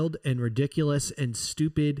wild and ridiculous and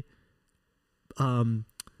stupid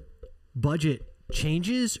budget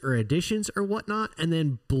changes or additions or whatnot, and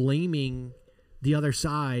then blaming the other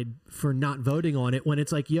side for not voting on it when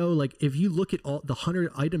it's like, yo, like if you look at all the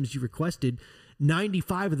 100 items you requested,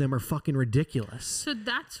 95 of them are fucking ridiculous. So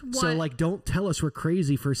that's what. So like, don't tell us we're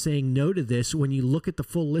crazy for saying no to this when you look at the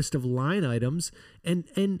full list of line items, and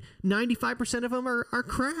 95% of them are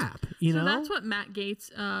crap. You know, that's what Matt Gaetz,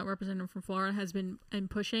 representative from Florida, has been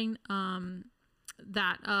pushing.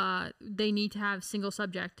 That they need to have single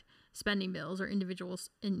subject spending bills or individual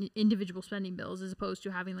spending bills as opposed to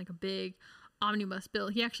having like a big omnibus bill.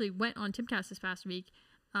 He actually went on Timcast this past week.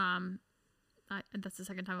 That's the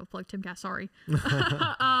second time I've plugged Timcast, sorry.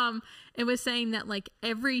 It was saying that like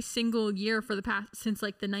every single year for the past, since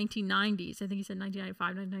like the 1990s, I think he said 1995,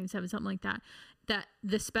 1997, something like that, that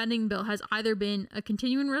the spending bill has either been a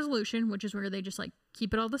continuing resolution, which is where they just like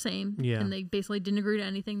keep it all the same. Yeah. And they basically didn't agree to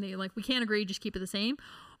anything. They like, we can't agree, just keep it the same.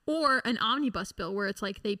 Or an omnibus bill where it's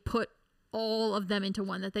like they put all of them into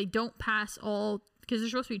one, that they don't pass all, because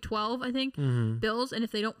there's supposed to be 12, I think, bills, and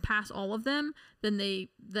if they don't pass all of them, then they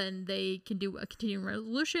can do a continuing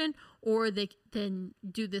resolution, or they then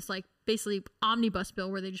do this like basically omnibus bill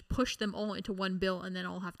where they just push them all into one bill and then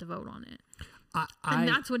all have to vote on it. And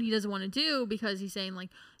that's what he doesn't want to do, because he's saying like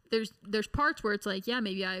there's parts where it's like, yeah,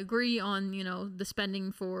 maybe I agree on, you know, the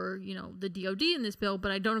spending for, you know, the DOD in this bill,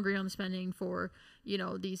 but I don't agree on the spending for, you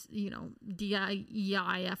know, these, you know,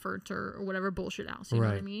 DEI efforts or whatever bullshit else. You know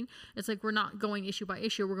what I mean? It's like we're not going issue by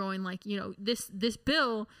issue. We're going like, you know, this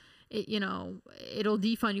bill, you know, it'll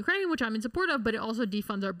defund Ukraine, which I'm in support of, but it also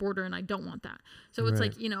defunds our border, and I don't want that. So it's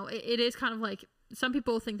like, you know, it is kind of like, some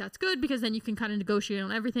people think that's good because then you can kind of negotiate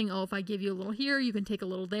on everything. Oh, if I give you a little here, you can take a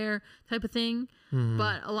little there, type of thing.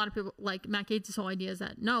 But a lot of people, like Matt Gaetz' whole idea is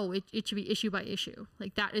that no, it should be issue by issue.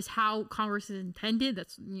 Like that is how Congress is intended.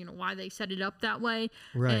 That's, you know, why they set it up that way.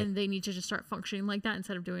 Right. And they need to just start functioning like that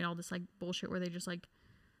instead of doing all this like bullshit where they just like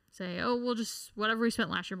say, oh, we'll just, whatever we spent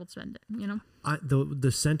last year, we'll spend it, you know?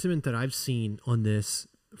 The sentiment that I've seen on this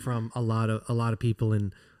from a lot of people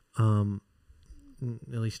in,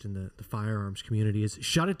 at least in the firearms community, is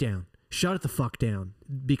shut it down. Shut it the fuck down.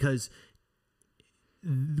 Because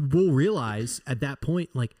we'll realize at that point,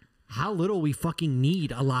 like, how little we fucking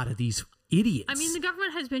need a lot of these idiots. I mean, the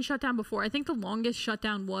government has been shut down before. I think the longest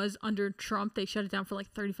shutdown was under Trump. They shut it down for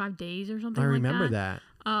like 35 days or something. I like remember that.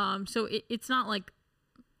 that. So it's not like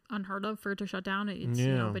unheard of for it to shut down. It's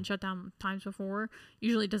been shut down times before.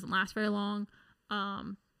 Usually it doesn't last very long.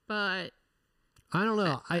 But I don't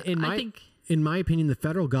know. I think, in my opinion, the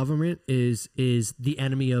federal government is the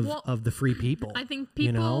enemy of the free people. I think people.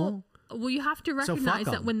 You know? Well, you have to So recognize fuck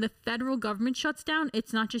that 'em. when the federal government shuts down,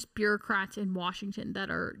 it's not just bureaucrats in Washington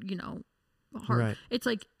that are, hard. Right. It's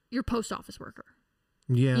like your post office worker.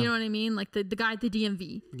 Yeah. You know what I mean? Like the guy at the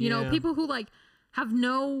DMV. You know, Yeah. people who like have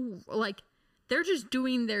no like they're just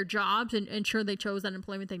doing their jobs and sure they chose that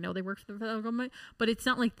employment. They know they work for the federal government, but it's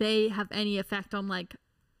not like they have any effect on like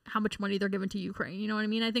how much money they're giving to Ukraine. You know what I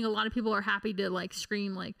mean? I think a lot of people are happy to like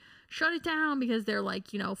scream like shut it down because they're like,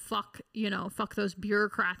 fuck those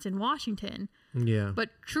bureaucrats in Washington. Yeah. But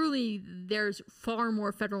truly there's far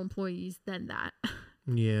more federal employees than that.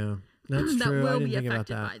 Yeah. That's that true. I will didn't be think about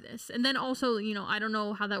affected that. by this. And then also, I don't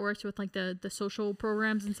know how that works with like the social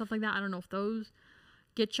programs and stuff like that. I don't know if those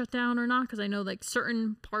get shut down or not, because I know like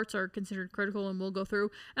certain parts are considered critical and will go through.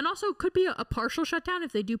 And also could be a partial shutdown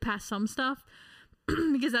if they do pass some stuff.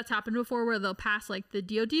 Because that's happened before where they'll pass like the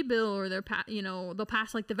DOD bill or they'll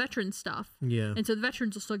pass like the veterans stuff. Yeah. And so the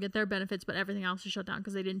veterans will still get their benefits, but everything else is shut down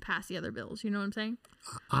because they didn't pass the other bills. You know what I'm saying?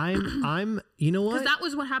 You know what? Because that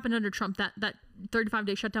was what happened under Trump. That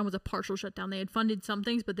 35-day shutdown was a partial shutdown. They had funded some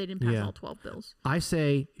things, but they didn't pass all 12 bills. I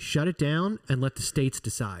say shut it down and let the states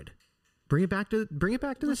decide. Bring it back to the Let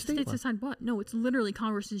the state. states decide what? No, it's literally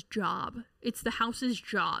Congress's job. It's the House's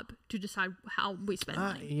job to decide how we spend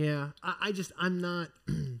money. Yeah. I'm not.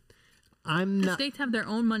 The states have their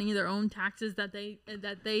own money, their own taxes that they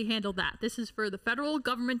handle that. This is for the federal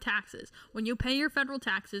government taxes. When you pay your federal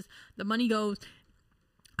taxes, the money goes.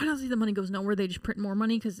 I don't see the money goes nowhere. They just print more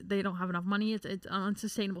money because they don't have enough money. It's an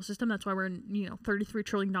unsustainable system. That's why we're in $33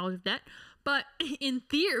 trillion of debt. But in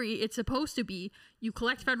theory, it's supposed to be you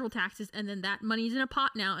collect federal taxes and then that money's in a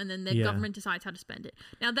pot now, and then the government decides how to spend it.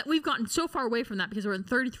 Now that we've gotten so far away from that because we're in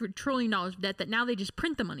 $33 trillion of debt that now they just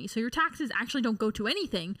print the money. So your taxes actually don't go to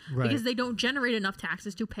anything because they don't generate enough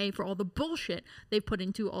taxes to pay for all the bullshit they've put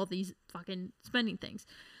into all these fucking spending things.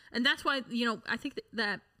 And that's why, I think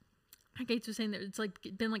that Gates was saying that it's like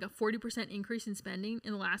been like a 40% increase in spending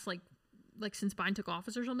in the last like since Biden took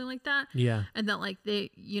office or something like that. Yeah. And that like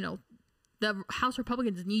they, the House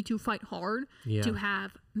Republicans need to fight hard to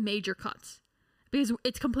have major cuts because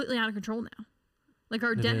it's completely out of control now. Like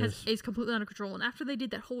our debt is completely out of control. And after they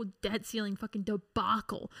did that whole debt ceiling fucking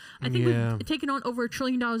debacle, I think we've taken on over $1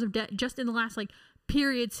 trillion of debt just in the last like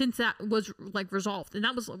period since that was like resolved. And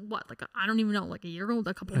that was what, like I don't even know, like a year ago,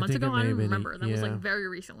 a couple months ago. I don't remember. That was like very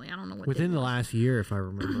recently. I don't know what within the last year, if I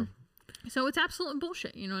remember. So it's absolute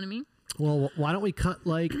bullshit. You know what I mean? Well, why don't we cut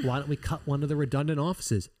one of the redundant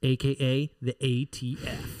offices, aka the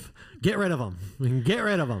ATF? Get rid of them. Get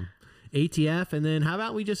rid of them. ATF, and then how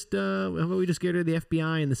about we just get rid of the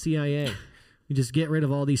FBI and the CIA? We just get rid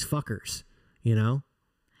of all these fuckers.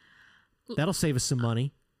 That'll save us some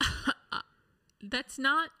money. That's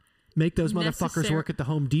not. Make those motherfuckers work at the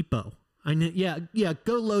Home Depot. Yeah.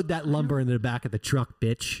 Go load that lumber into the back of the truck,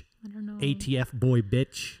 bitch. I don't know. ATF boy,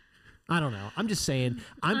 bitch. I don't know. I'm just saying.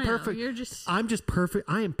 I'm perfect. I'm just perfect.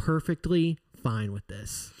 I am perfectly fine with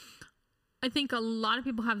this. I think a lot of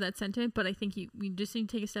people have that sentiment, but I think we just need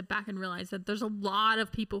to take a step back and realize that there's a lot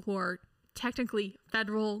of people who are technically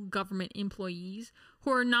federal government employees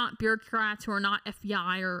who are not bureaucrats, who are not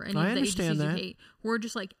FBI or any of the agencies you hate, who are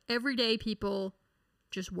just like everyday people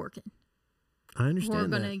just working. I understand who are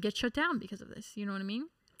going to get shut down because of this. You know what I mean?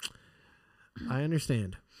 I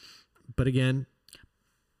understand. But again,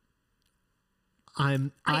 I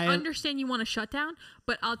understand you want to shut down,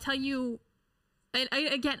 but I'll tell you, and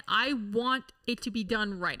I want it to be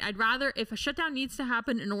done right. I'd rather, if a shutdown needs to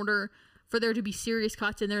happen in order for there to be serious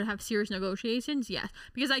cuts and there to have serious negotiations, yes.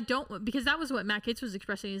 Because that was what Matt Gaetz was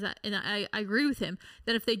expressing, is that, and I agree with him,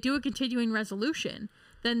 that if they do a continuing resolution,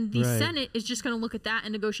 then the Senate is just going to look at that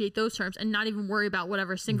and negotiate those terms and not even worry about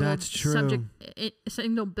whatever single bills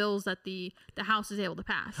that the House is able to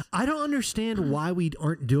pass. I don't understand why we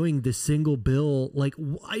aren't doing the single bill. Like,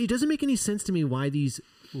 it doesn't make any sense to me why these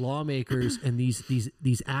lawmakers and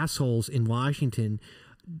these assholes in Washington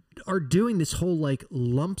are doing this whole like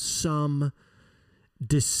lump sum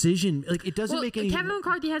decision. Like, it doesn't make any. Kevin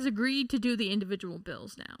McCarthy has agreed to do the individual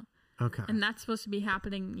bills now. Okay. And that's supposed to be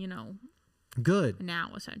happening, Good.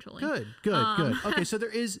 now, essentially. Good. Okay, so there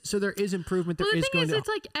is improvement. There Well, the is thing going is, to. it's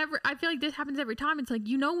like I feel like this happens every time. It's like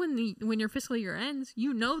when your fiscal year ends,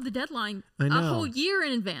 the deadline I a know. whole year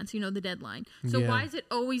in advance. The deadline. So Yeah. why does it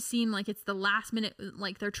always seem like it's the last minute?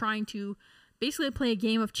 Like they're trying to basically play a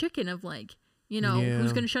game of chicken of like Yeah.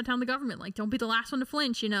 who's going to shut down the government? Like don't be the last one to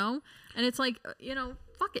flinch. And it's like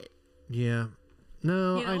fuck it. Yeah.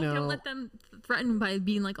 No, I know. Don't let them threaten by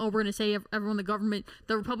being like, oh, we're going to say everyone the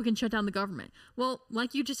Republicans shut down the government. Well,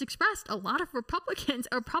 like you just expressed, a lot of Republicans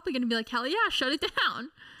are probably going to be like, hell yeah, shut it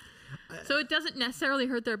down. So it doesn't necessarily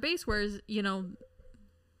hurt their base, whereas, I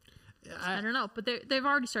don't know. But they've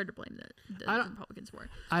already started to blame the Republicans for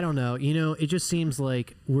it. I don't know. It just seems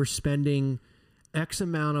like we're spending X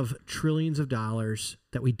amount of trillions of dollars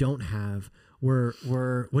that we don't have.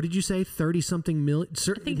 We're what did you say? 30-something million?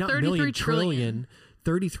 I think Not 33 million, trillion.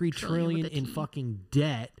 33 trillion in fucking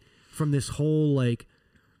debt from this whole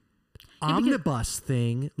omnibus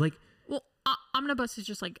thing. Like, well, omnibus is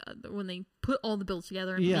just like when they put all the bills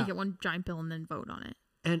together and make it one giant bill and then vote on it.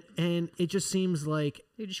 And it just seems like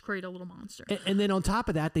they just create a little monster. And then on top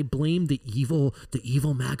of that, they blame the evil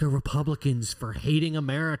MAGA Republicans for hating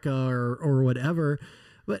America or whatever.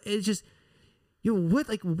 But it's just. What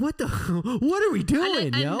are we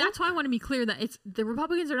doing, and that's why I want to be clear that the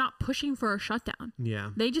Republicans are not pushing for a shutdown. Yeah.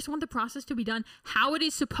 They just want the process to be done how it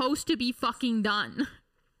is supposed to be fucking done.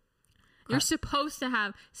 You're supposed to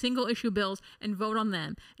have single issue bills and vote on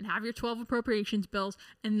them and have your 12 appropriations bills,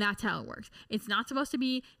 and that's how it works. It's not supposed to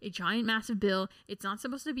be a giant massive bill. It's not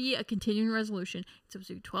supposed to be a continuing resolution. It's supposed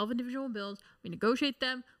to be 12 individual bills. We negotiate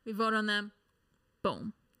them, we vote on them,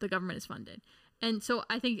 boom, the government is funded. And so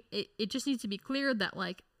I think it just needs to be clear that,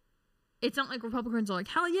 it's not like Republicans are like,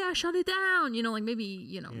 hell yeah, shut it down. maybe,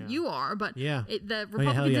 you are, but the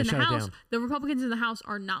Republicans in the House, the Republicans in the House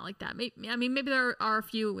are not like that. Maybe there are a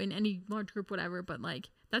few in any large group, whatever, but,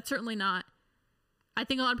 that's certainly not. I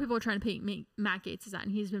think a lot of people are trying to paint Matt Gaetz as that,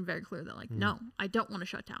 and he's been very clear that, no, I don't want to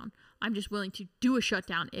shut down. I'm just willing to do a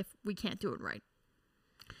shutdown if we can't do it right.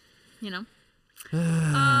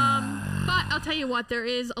 But I'll tell you what, there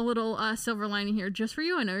is a little silver lining here just for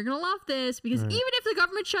you. I know you're going to love this because even if the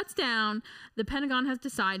government shuts down, the Pentagon has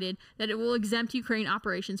decided that it will exempt Ukraine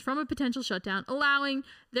operations from a potential shutdown, allowing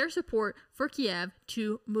their support for Kiev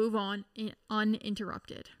to move on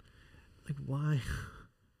uninterrupted. Like, why?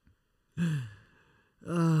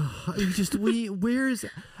 Where's?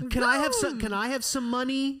 Can I have some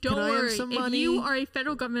money? Don't worry. Have some money? If you are a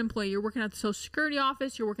federal government employee, you're working at the Social Security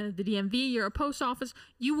office, you're working at the DMV, you're a post office,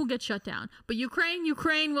 you will get shut down. But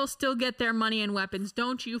Ukraine will still get their money and weapons.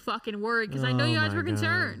 Don't you fucking worry, because I know you guys were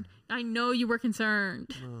concerned. I know you were concerned.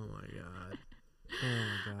 Oh my god. Oh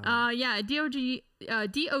my god. A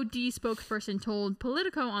DOD spokesperson told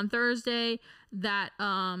Politico on Thursday that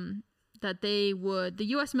the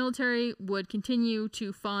U.S. military would continue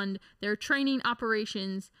to fund their training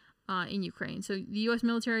operations in Ukraine. So the U.S.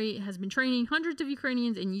 military has been training hundreds of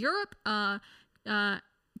Ukrainians in Europe,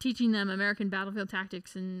 teaching them American battlefield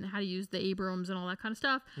tactics and how to use the Abrams and all that kind of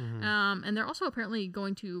stuff. Mm-hmm. And they're also apparently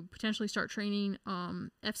going to potentially start training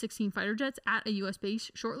F-16 fighter jets at a U.S. base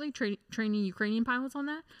shortly, training Ukrainian pilots on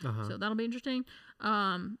that. Uh-huh. So that'll be interesting.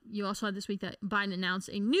 You also had this week that Biden announced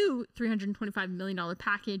a new $325 million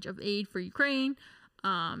package of aid for Ukraine.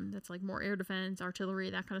 That's like more air defense, artillery,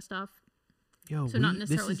 that kind of stuff. Not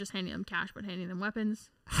necessarily just handing them cash, but handing them weapons.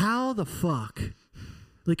 How the fuck?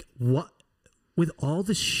 Like, what? With all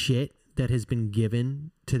the shit that has been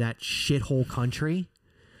given to that shithole country,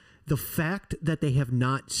 the fact that they have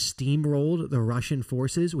not steamrolled the Russian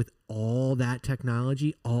forces with all that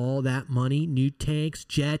technology, all that money, new tanks,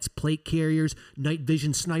 jets, plate carriers, night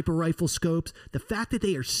vision sniper rifle scopes, the fact that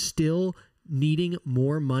they are still needing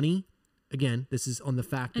more money. Again, this is on the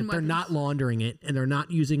fact that they're not laundering it and they're not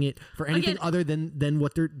using it for anything other than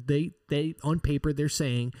what they on paper they're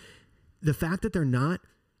saying. The fact that they're not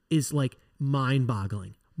is like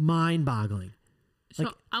mind-boggling.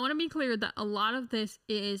 So I want to be clear that a lot of this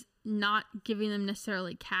is not giving them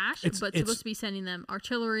necessarily cash, but supposed to be sending them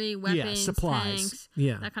artillery, weapons, supplies,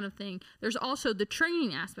 tanks, that kind of thing. There's also the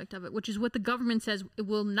training aspect of it, which is what the government says it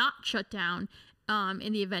will not shut down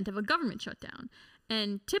in the event of a government shutdown.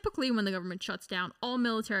 And typically when the government shuts down, all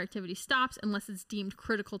military activity stops unless it's deemed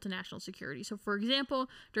critical to national security. So, for example,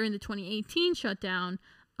 during the 2018 shutdown,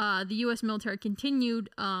 the U.S. military continued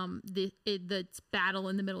the battle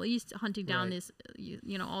in the Middle East, hunting down this,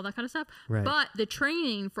 all that kind of stuff. Right. But the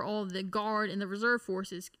training for all the Guard and the reserve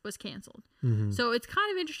forces was canceled. Mm-hmm. So it's kind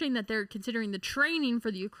of interesting that they're considering the training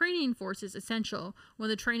for the Ukrainian forces essential when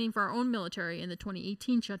the training for our own military in the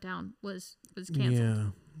 2018 shutdown was canceled.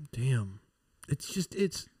 Yeah, damn.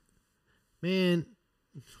 It's man,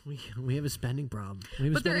 we have a spending problem.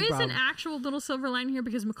 But there is an actual little silver lining here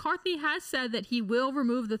because McCarthy has said that he will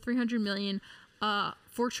remove the $300 million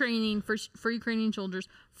for training for Ukrainian soldiers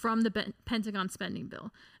from the Pentagon spending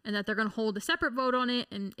bill, and that they're going to hold a separate vote on it.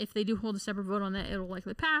 And if they do hold a separate vote on it, it'll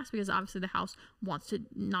likely pass because obviously the House wants to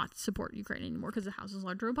not support Ukraine anymore because the House is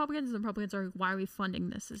largely Republicans. And the Republicans are, why are we funding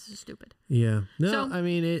this? This is stupid. Yeah. No, So- I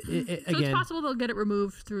mean, So again, it's possible they'll get it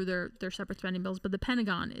removed through their separate spending bills, but the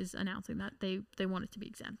Pentagon is announcing that they want it to be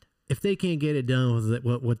exempt. if they can't get it done with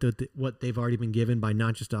what they've already been given by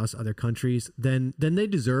not just us, other countries, then they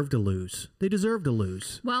deserve to lose. They deserve to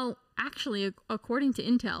lose. Well, actually, according to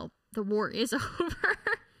Intel, the war is over.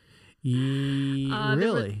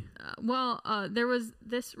 Really? There was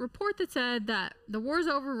this report that said that the war's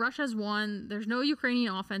over, Russia's won, there's no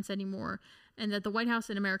Ukrainian offense anymore, and that the White House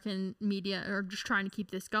and American media are just trying to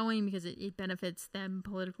keep this going because it benefits them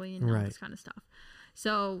politically and all Right. this kind of stuff.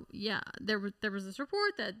 So, yeah, there was this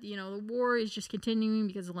report that, the war is just continuing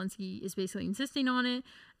because Zelensky is basically insisting on it,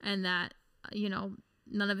 and that,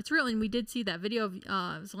 none of it's real. And we did see that video of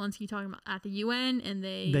Zelensky talking about at the UN, and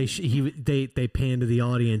They panned to the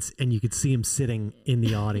audience, and you could see him sitting in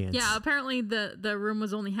the audience. yeah, apparently the room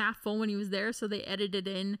was only half full when he was there, so they edited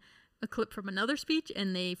in a clip from another speech,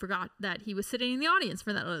 and they forgot that he was sitting in the audience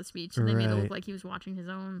for that other speech, and they made it look Right. like he was watching his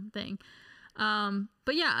own thing.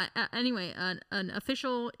 But yeah, anyway, an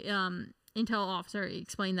official intel officer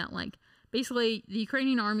explained that, like, basically the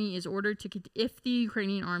Ukrainian army is ordered to, if the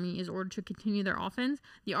Ukrainian army is ordered to continue their offense,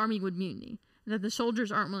 the army would mutiny. That the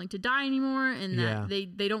soldiers aren't willing to die anymore, and that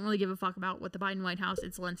they don't really give a fuck about what the Biden White House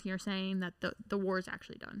and Zelensky are saying, that the war is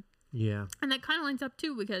actually done. Yeah. And that kind of lines up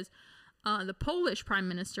too because the Polish prime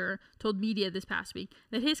minister told media this past week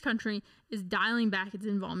that his country is dialing back its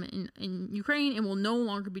involvement in Ukraine and will no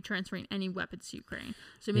longer be transferring any weapons to Ukraine.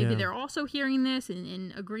 So maybe Yeah. they're also hearing this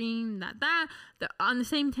and agreeing that on the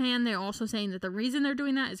same hand, they're also saying that the reason they're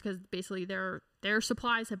doing that is because basically their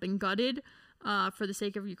supplies have been gutted for the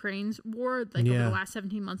sake of Ukraine's war. Like over Yeah. the last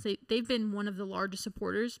 17 months, they've been one of the largest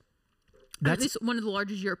supporters. Or at That's- least one of the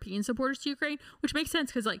largest European supporters to Ukraine, which makes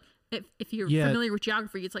sense because, like, if you're Yeah. familiar with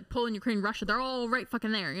geography, it's like Poland, Ukraine, Russia. They're all right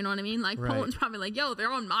fucking there. You know what I mean? Like, Right. Poland's probably like, yo, they're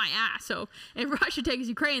on my ass. So if Russia takes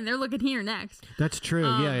Ukraine, they're looking here next. That's true.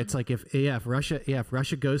 Yeah, it's like if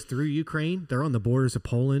Russia goes through Ukraine, they're on the borders of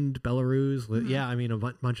Poland, Belarus. Yeah, I mean a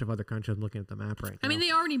bunch of other countries. I'm looking at the map right now. I mean,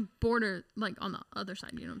 they already border, like, on the other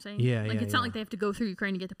side. You know what I'm saying? Yeah, Like, yeah, it's not yeah. like they have to go through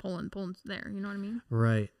Ukraine to get to Poland. Poland's there. You know what I mean?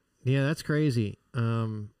 Right. Yeah, that's crazy.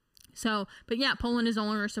 So, but yeah, Poland is no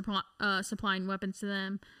longer supplying weapons to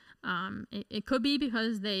them. It could be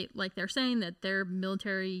because they're saying that their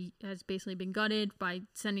military has basically been gutted by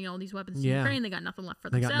sending all these weapons to Yeah. Ukraine. They got nothing left for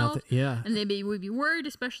They got themselves. nothing. Yeah. And they would be worried,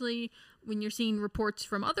 especially when you're seeing reports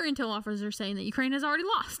from other intel officers saying that Ukraine has already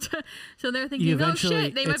lost. So they're thinking, oh Eventually,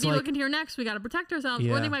 shit, they might it's be like- looking here next. We got to protect ourselves. Or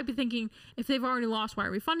Yeah. they might be thinking, if they've already lost, why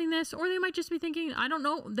are we funding this? Or they might just be thinking, I don't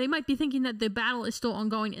know. They might be thinking that the battle is still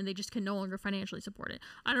ongoing and they just can no longer financially support it.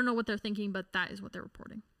 I don't know what they're thinking, but that is what they're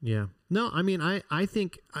reporting. Yeah. No, I mean, I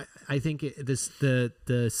think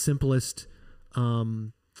the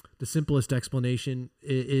simplest explanation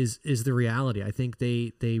is the reality. I think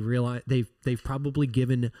they realize they've probably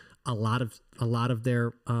given a lot of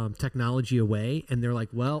their technology away, and they're like,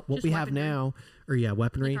 well, what Just we have weaponry. now,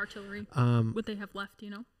 weaponry. Like artillery, what they have left,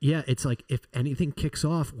 Yeah, it's like if anything kicks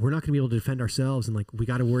off, we're not going to be able to defend ourselves, and like we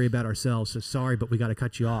got to worry about ourselves. So sorry, but we got to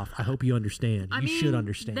cut you off. I hope you understand. I You mean, should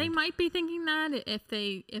understand. They might be thinking that if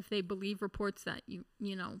they believe reports that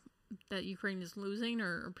that Ukraine is losing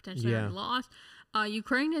or potentially Yeah. already lost.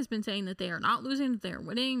 Ukraine has been saying that they are not losing, that they are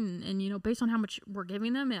winning, and based on how much we're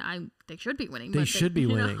giving them, they should be winning. They but should be you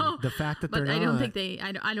winning. know, The fact that but they're I not. don't think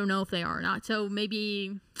I don't know if they are or not. So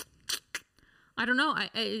maybe I don't know.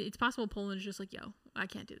 It's possible Poland is just like, yo, I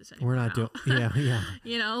can't do this anymore. We're not now. doing.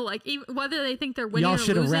 Yeah. Like even, whether they think they're winning Y'all or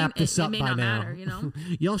should have losing, wrapped this it up may by not now. matter.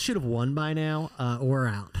 Y'all should have won by now, or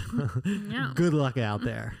out. Yeah. Good luck out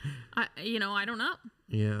there. I don't know.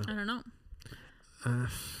 Yeah. I don't know.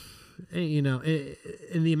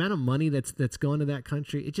 And the amount of money that's going to that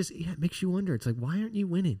country, it makes you wonder. It's like, why aren't you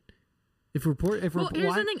winning? Here's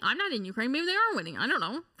the thing. I'm not in Ukraine. Maybe they are winning. I don't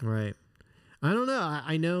know. Right. I don't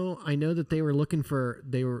know. I know that they were looking for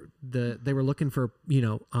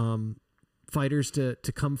fighters to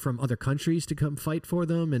come from other countries to come fight for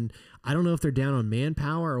them, and I don't know if they're down on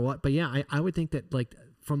manpower or what. But yeah, I would think that, like,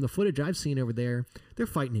 from the footage I've seen over there, they're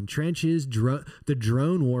fighting in trenches. The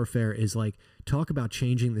drone warfare is like, talk about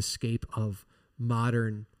changing the scape of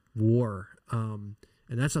modern war. And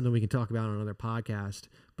that's something we can talk about on another podcast.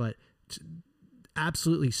 But it's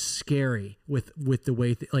absolutely scary with the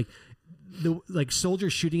way like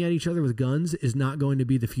soldiers shooting at each other with guns is not going to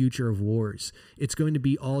be the future of wars. It's going to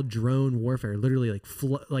be all drone warfare, literally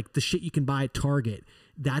like the shit you can buy at Target.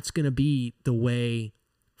 That's going to be the way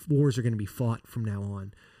wars are going to be fought from now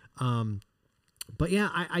on. But yeah,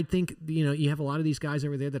 I think, you have a lot of these guys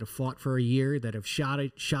over there that have fought for a year, that have shot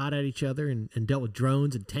at each other and dealt with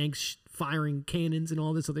drones and tanks firing cannons and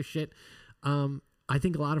all this other shit. I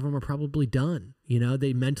think a lot of them are probably done.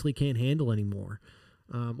 They mentally can't handle anymore,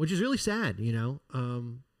 which is really sad. You don't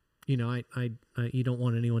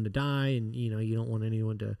want anyone to die, and you don't want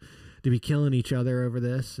anyone to be killing each other over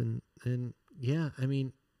this. And yeah, I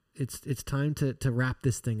mean, it's time to wrap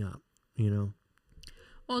this thing up.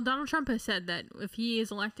 Well, Donald Trump has said that if he is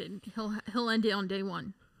elected, he'll end it on day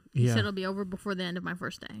one. He said it'll be over before the end of my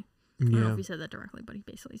first day. I don't know if he said that directly, but he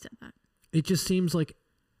basically said that. It just seems like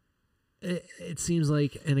it seems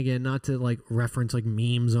like, and again, not to like reference like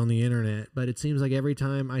memes on the internet, but it seems like every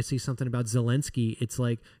time I see something about Zelensky, it's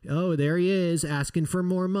like, oh, there he is asking for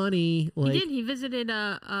more money. Like, he did. He visited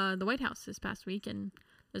the White House this past week, and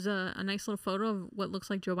there's a nice little photo of what looks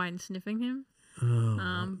like Joe Biden sniffing him.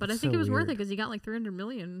 But I think it was worth it because he got like $300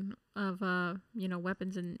 million of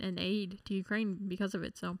weapons and aid to Ukraine because of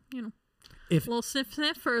it. So if a little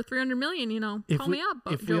sniff for $300 million, call me up.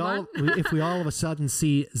 If we all of a sudden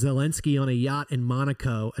see Zelensky on a yacht in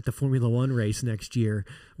Monaco at the Formula One race next year,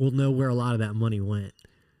 we'll know where a lot of that money went.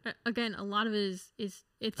 Again, a lot of it is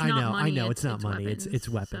it's I not money. I know it's not money. It's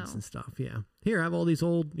weapons and stuff. Yeah. Here, I have all these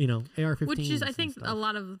old, AR-15s. Which is, I think, a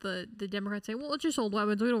lot of the Democrats say, well, it's just old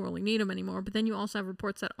weapons. We don't really need them anymore. But then you also have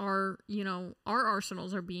reports that our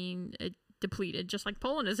arsenals are being depleted, just like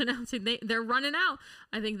Poland is announcing they're running out.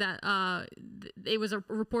 I think that it was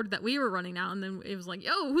reported that we were running out, and then it was like,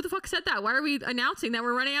 yo, who the fuck said that? Why are we announcing that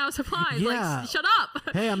we're running out of supplies? Yeah. Like, shut up.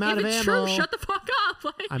 Hey, I'm out of ammo. True, shut the fuck up.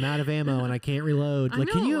 Like, I'm out of ammo and I can't reload. Like,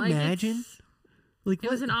 can you imagine? Like,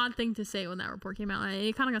 it was an odd thing to say when that report came out.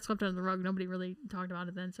 It kind of got swept under the rug. Nobody really talked about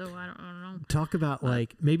it then, so I don't know. Talk about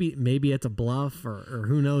like maybe it's a bluff or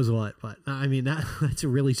who knows what. But I mean that's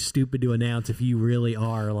really stupid to announce if you really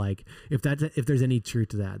are like if there's any truth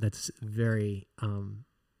to that. That's very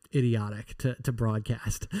idiotic to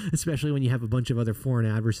broadcast, especially when you have a bunch of other foreign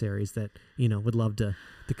adversaries that would love to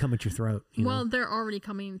come at your throat. Well, they're already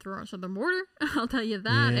coming through our southern border. I'll tell you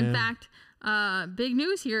that. Yeah. In fact. Big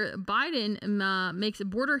news here. Biden makes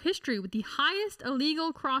border history with the highest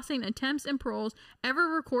illegal crossing attempts and paroles ever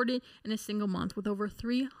recorded in a single month, with over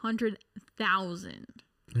 300,000.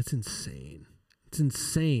 That's insane. It's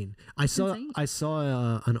insane. I saw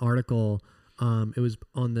an article. It was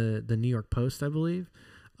on the New York Post, I believe.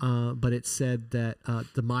 But it said that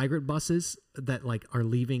the migrant buses that like are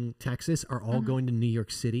leaving Texas are all going to New York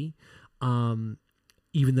City.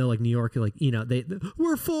 Even though like New York, like,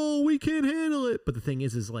 we're full, we can't handle it. But the thing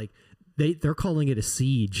is like they're calling it a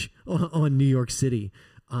siege on New York City.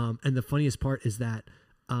 And the funniest part is that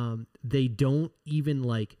they don't even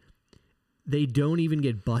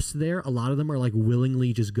get bused there. A lot of them are like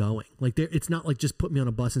willingly just going. Like it's not like just put me on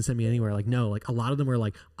a bus and send me anywhere. Like no, like a lot of them are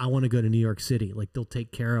like, I want to go to New York City. Like they'll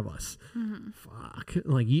take care of us. Mm-hmm. Fuck.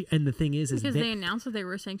 Like and the thing is because they announced that they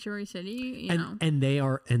were a sanctuary city. And they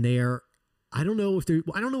are. I don't know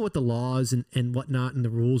what the laws and whatnot and the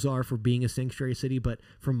rules are for being a sanctuary city, but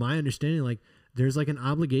from my understanding, like there's like an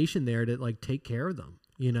obligation there to like take care of them.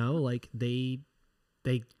 Like they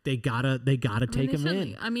gotta take them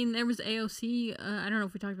in. I mean, there was AOC. I don't know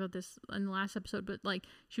if we talked about this in the last episode, but like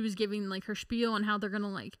she was giving like her spiel on how they're gonna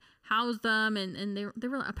like house them, and they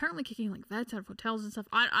were apparently kicking like vets out of hotels and stuff.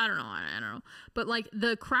 I don't know, but like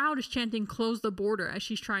the crowd is chanting "close the border" as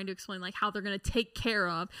she's trying to explain like how they're gonna take care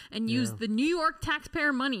of and use the New York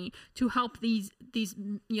taxpayer money to help these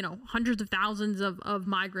hundreds of thousands of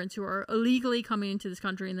migrants who are illegally coming into this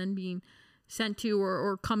country and then being sent to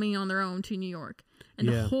or coming on their own to New York. And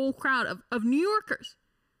the whole crowd of New Yorkers,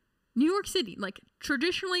 New York City, like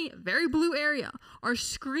traditionally very blue area, are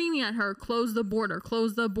screaming at her, close the border,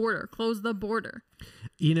 close the border, close the border.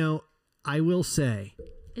 I will say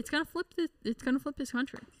it's gonna flip this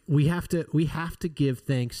country. We have to give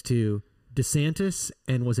thanks to DeSantis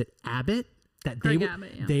and was it Abbott?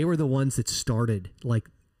 They were the ones that started like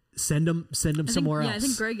send them somewhere else. Yeah, I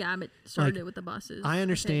think Greg Abbott started it with the buses. I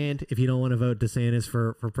understand if you don't want to vote DeSantis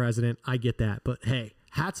for president. I get that. But hey,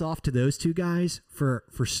 hats off to those two guys for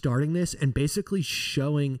starting this and basically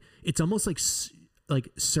showing it's almost like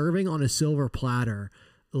serving on a silver platter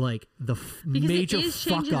like the because major it is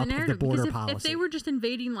fuck changing up the of the narrative. border Because policy. if they were just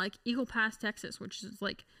invading like Eagle Pass, Texas, which is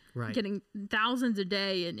like Right. getting thousands a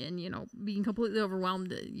day and being completely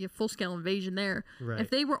overwhelmed, full scale invasion there. Right. If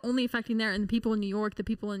they were only affecting there and the people in New York, the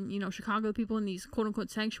people in Chicago, the people in these quote unquote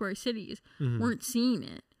sanctuary cities weren't seeing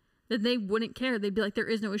it, then they wouldn't care. They'd be like, there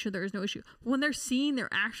is no issue, there is no issue. But when they're seeing their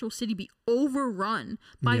actual city be overrun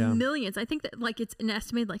by millions, I think that like it's an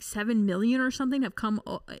estimated like 7 million or something have come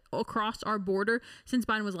across our border since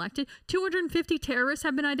Biden was elected. 250 terrorists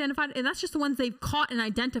have been identified, and that's just the ones they've caught and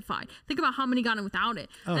identified. Think about how many got in without it.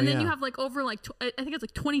 And then you have like over like I think it's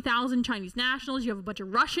like 20,000 Chinese nationals. You have a bunch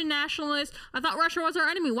of Russian nationalists. I thought Russia was our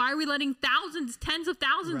enemy. Why are we letting thousands, tens of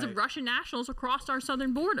thousands of Russian nationals across our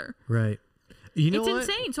southern border? Right. You know it's what?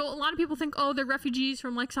 insane. So a lot of people think, oh, they're refugees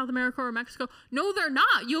from like South America or Mexico. No, they're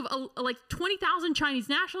not. You have like 20,000 Chinese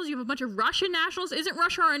nationals. You have a bunch of Russian nationals. Isn't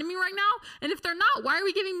Russia our enemy right now? And if they're not, why are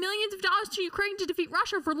we giving millions of dollars to Ukraine to defeat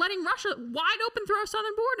Russia if we're letting Russia wide open through our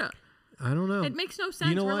southern border? I don't know. It makes no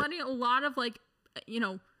sense. You know We're what? letting a lot of like,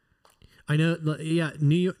 I know. Yeah,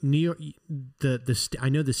 New York. I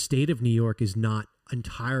know the state of New York is not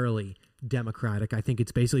entirely Democratic. I think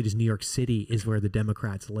it's basically just New York City is where the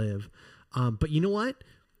Democrats live. But you know what?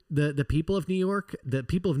 The people of New York, the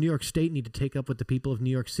people of New York State need to take up with the people of New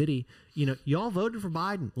York City. Y'all voted for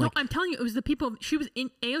Biden. no, I'm telling you, it was the people.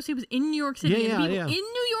 AOC was in New York City. Yeah, and people yeah. in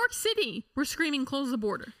New York City were screaming, "Close the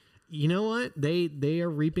border." You know what? They are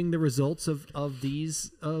reaping the results of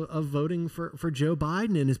voting for Joe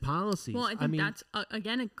Biden and his policies. Well, I mean, that's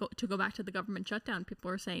again to go back to the government shutdown.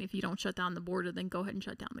 People are saying if you don't shut down the border, then go ahead and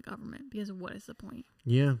shut down the government, because what is the point?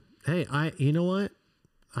 Yeah. Hey, you know what?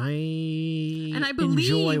 I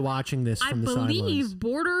enjoy watching this from the sidelines. I believe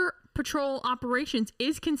Border Patrol operations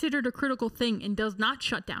is considered a critical thing and does not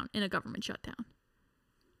shut down in a government shutdown.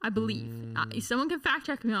 I believe. Someone can fact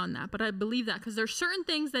check me on that, but I believe that because there's certain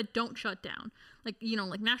things that don't shut down. Like,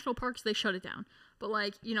 like national parks, they shut it down. But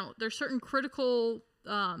like, there's certain critical,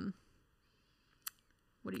 what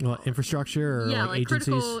do you call it? Infrastructure or like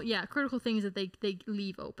agencies? Critical things that they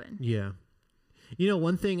leave open. Yeah.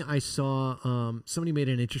 One thing I saw, somebody made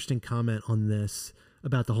an interesting comment on this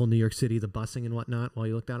about the whole New York City, the busing and whatnot, while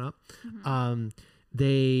you look that up. Mm-hmm.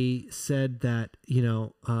 They said that,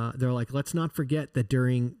 they're like, let's not forget that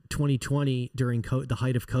during 2020, during the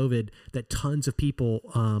height of COVID, that tons of people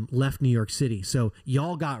left New York City. So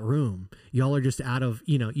y'all got room. Y'all are just out of,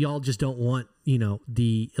 y'all just don't want,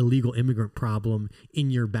 the illegal immigrant problem in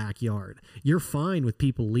your backyard. You're fine with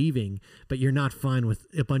people leaving, but you're not fine with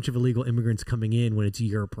a bunch of illegal immigrants coming in when it's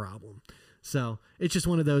your problem. So it's just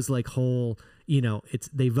one of those like whole,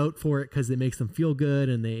 they vote for it because it makes them feel good,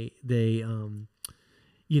 and they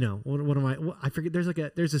what am I forget.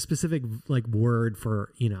 There's a specific like word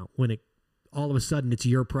for, when it all of a sudden it's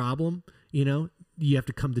your problem, you have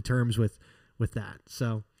to come to terms with that.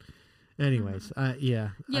 So anyways,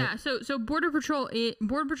 So Border Patrol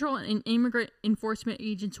and immigrant enforcement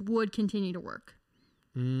agents would continue to work.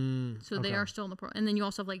 So they are still in the and then you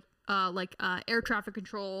also have like air traffic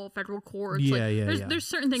control, federal courts. There's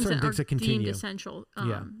certain things that are deemed essential.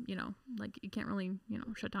 Like you can't really,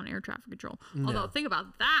 shut down air traffic control. No. Although think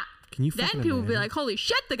about that. Can you then people will be like, holy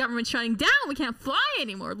shit, the government's shutting down. We can't fly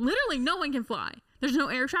anymore. Literally no one can fly. There's no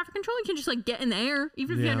air traffic control. You can't just like get in the air.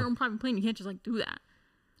 Even if you have your own private plane, you can't just like do that.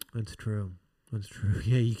 That's true.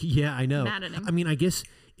 Yeah, I know. Maddening. I mean, I guess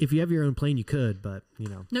if you have your own plane, you could, but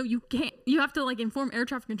No, you can't. You have to like inform air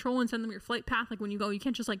traffic control and send them your flight path. Like when you go, you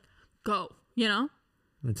can't just like go.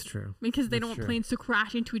 That's true. Because they don't want planes to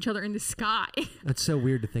crash into each other in the sky. That's so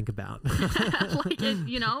weird to think about.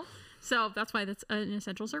 So that's why that's an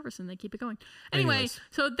essential service, and they keep it going. Anyway,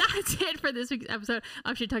 so that's it for this week's episode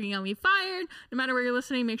of Shit Talking Got Me Fired. No matter where you're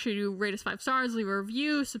listening, make sure you rate us 5 stars, leave a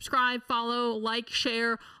review, subscribe, follow, like,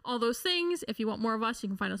 share, all those things. If you want more of us, you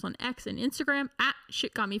can find us on X and Instagram at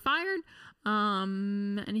Shit Got Me Fired.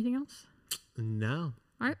 Anything else? No.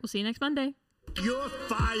 All right, we'll see you next Monday. You're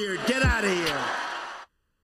fired. Get out of here.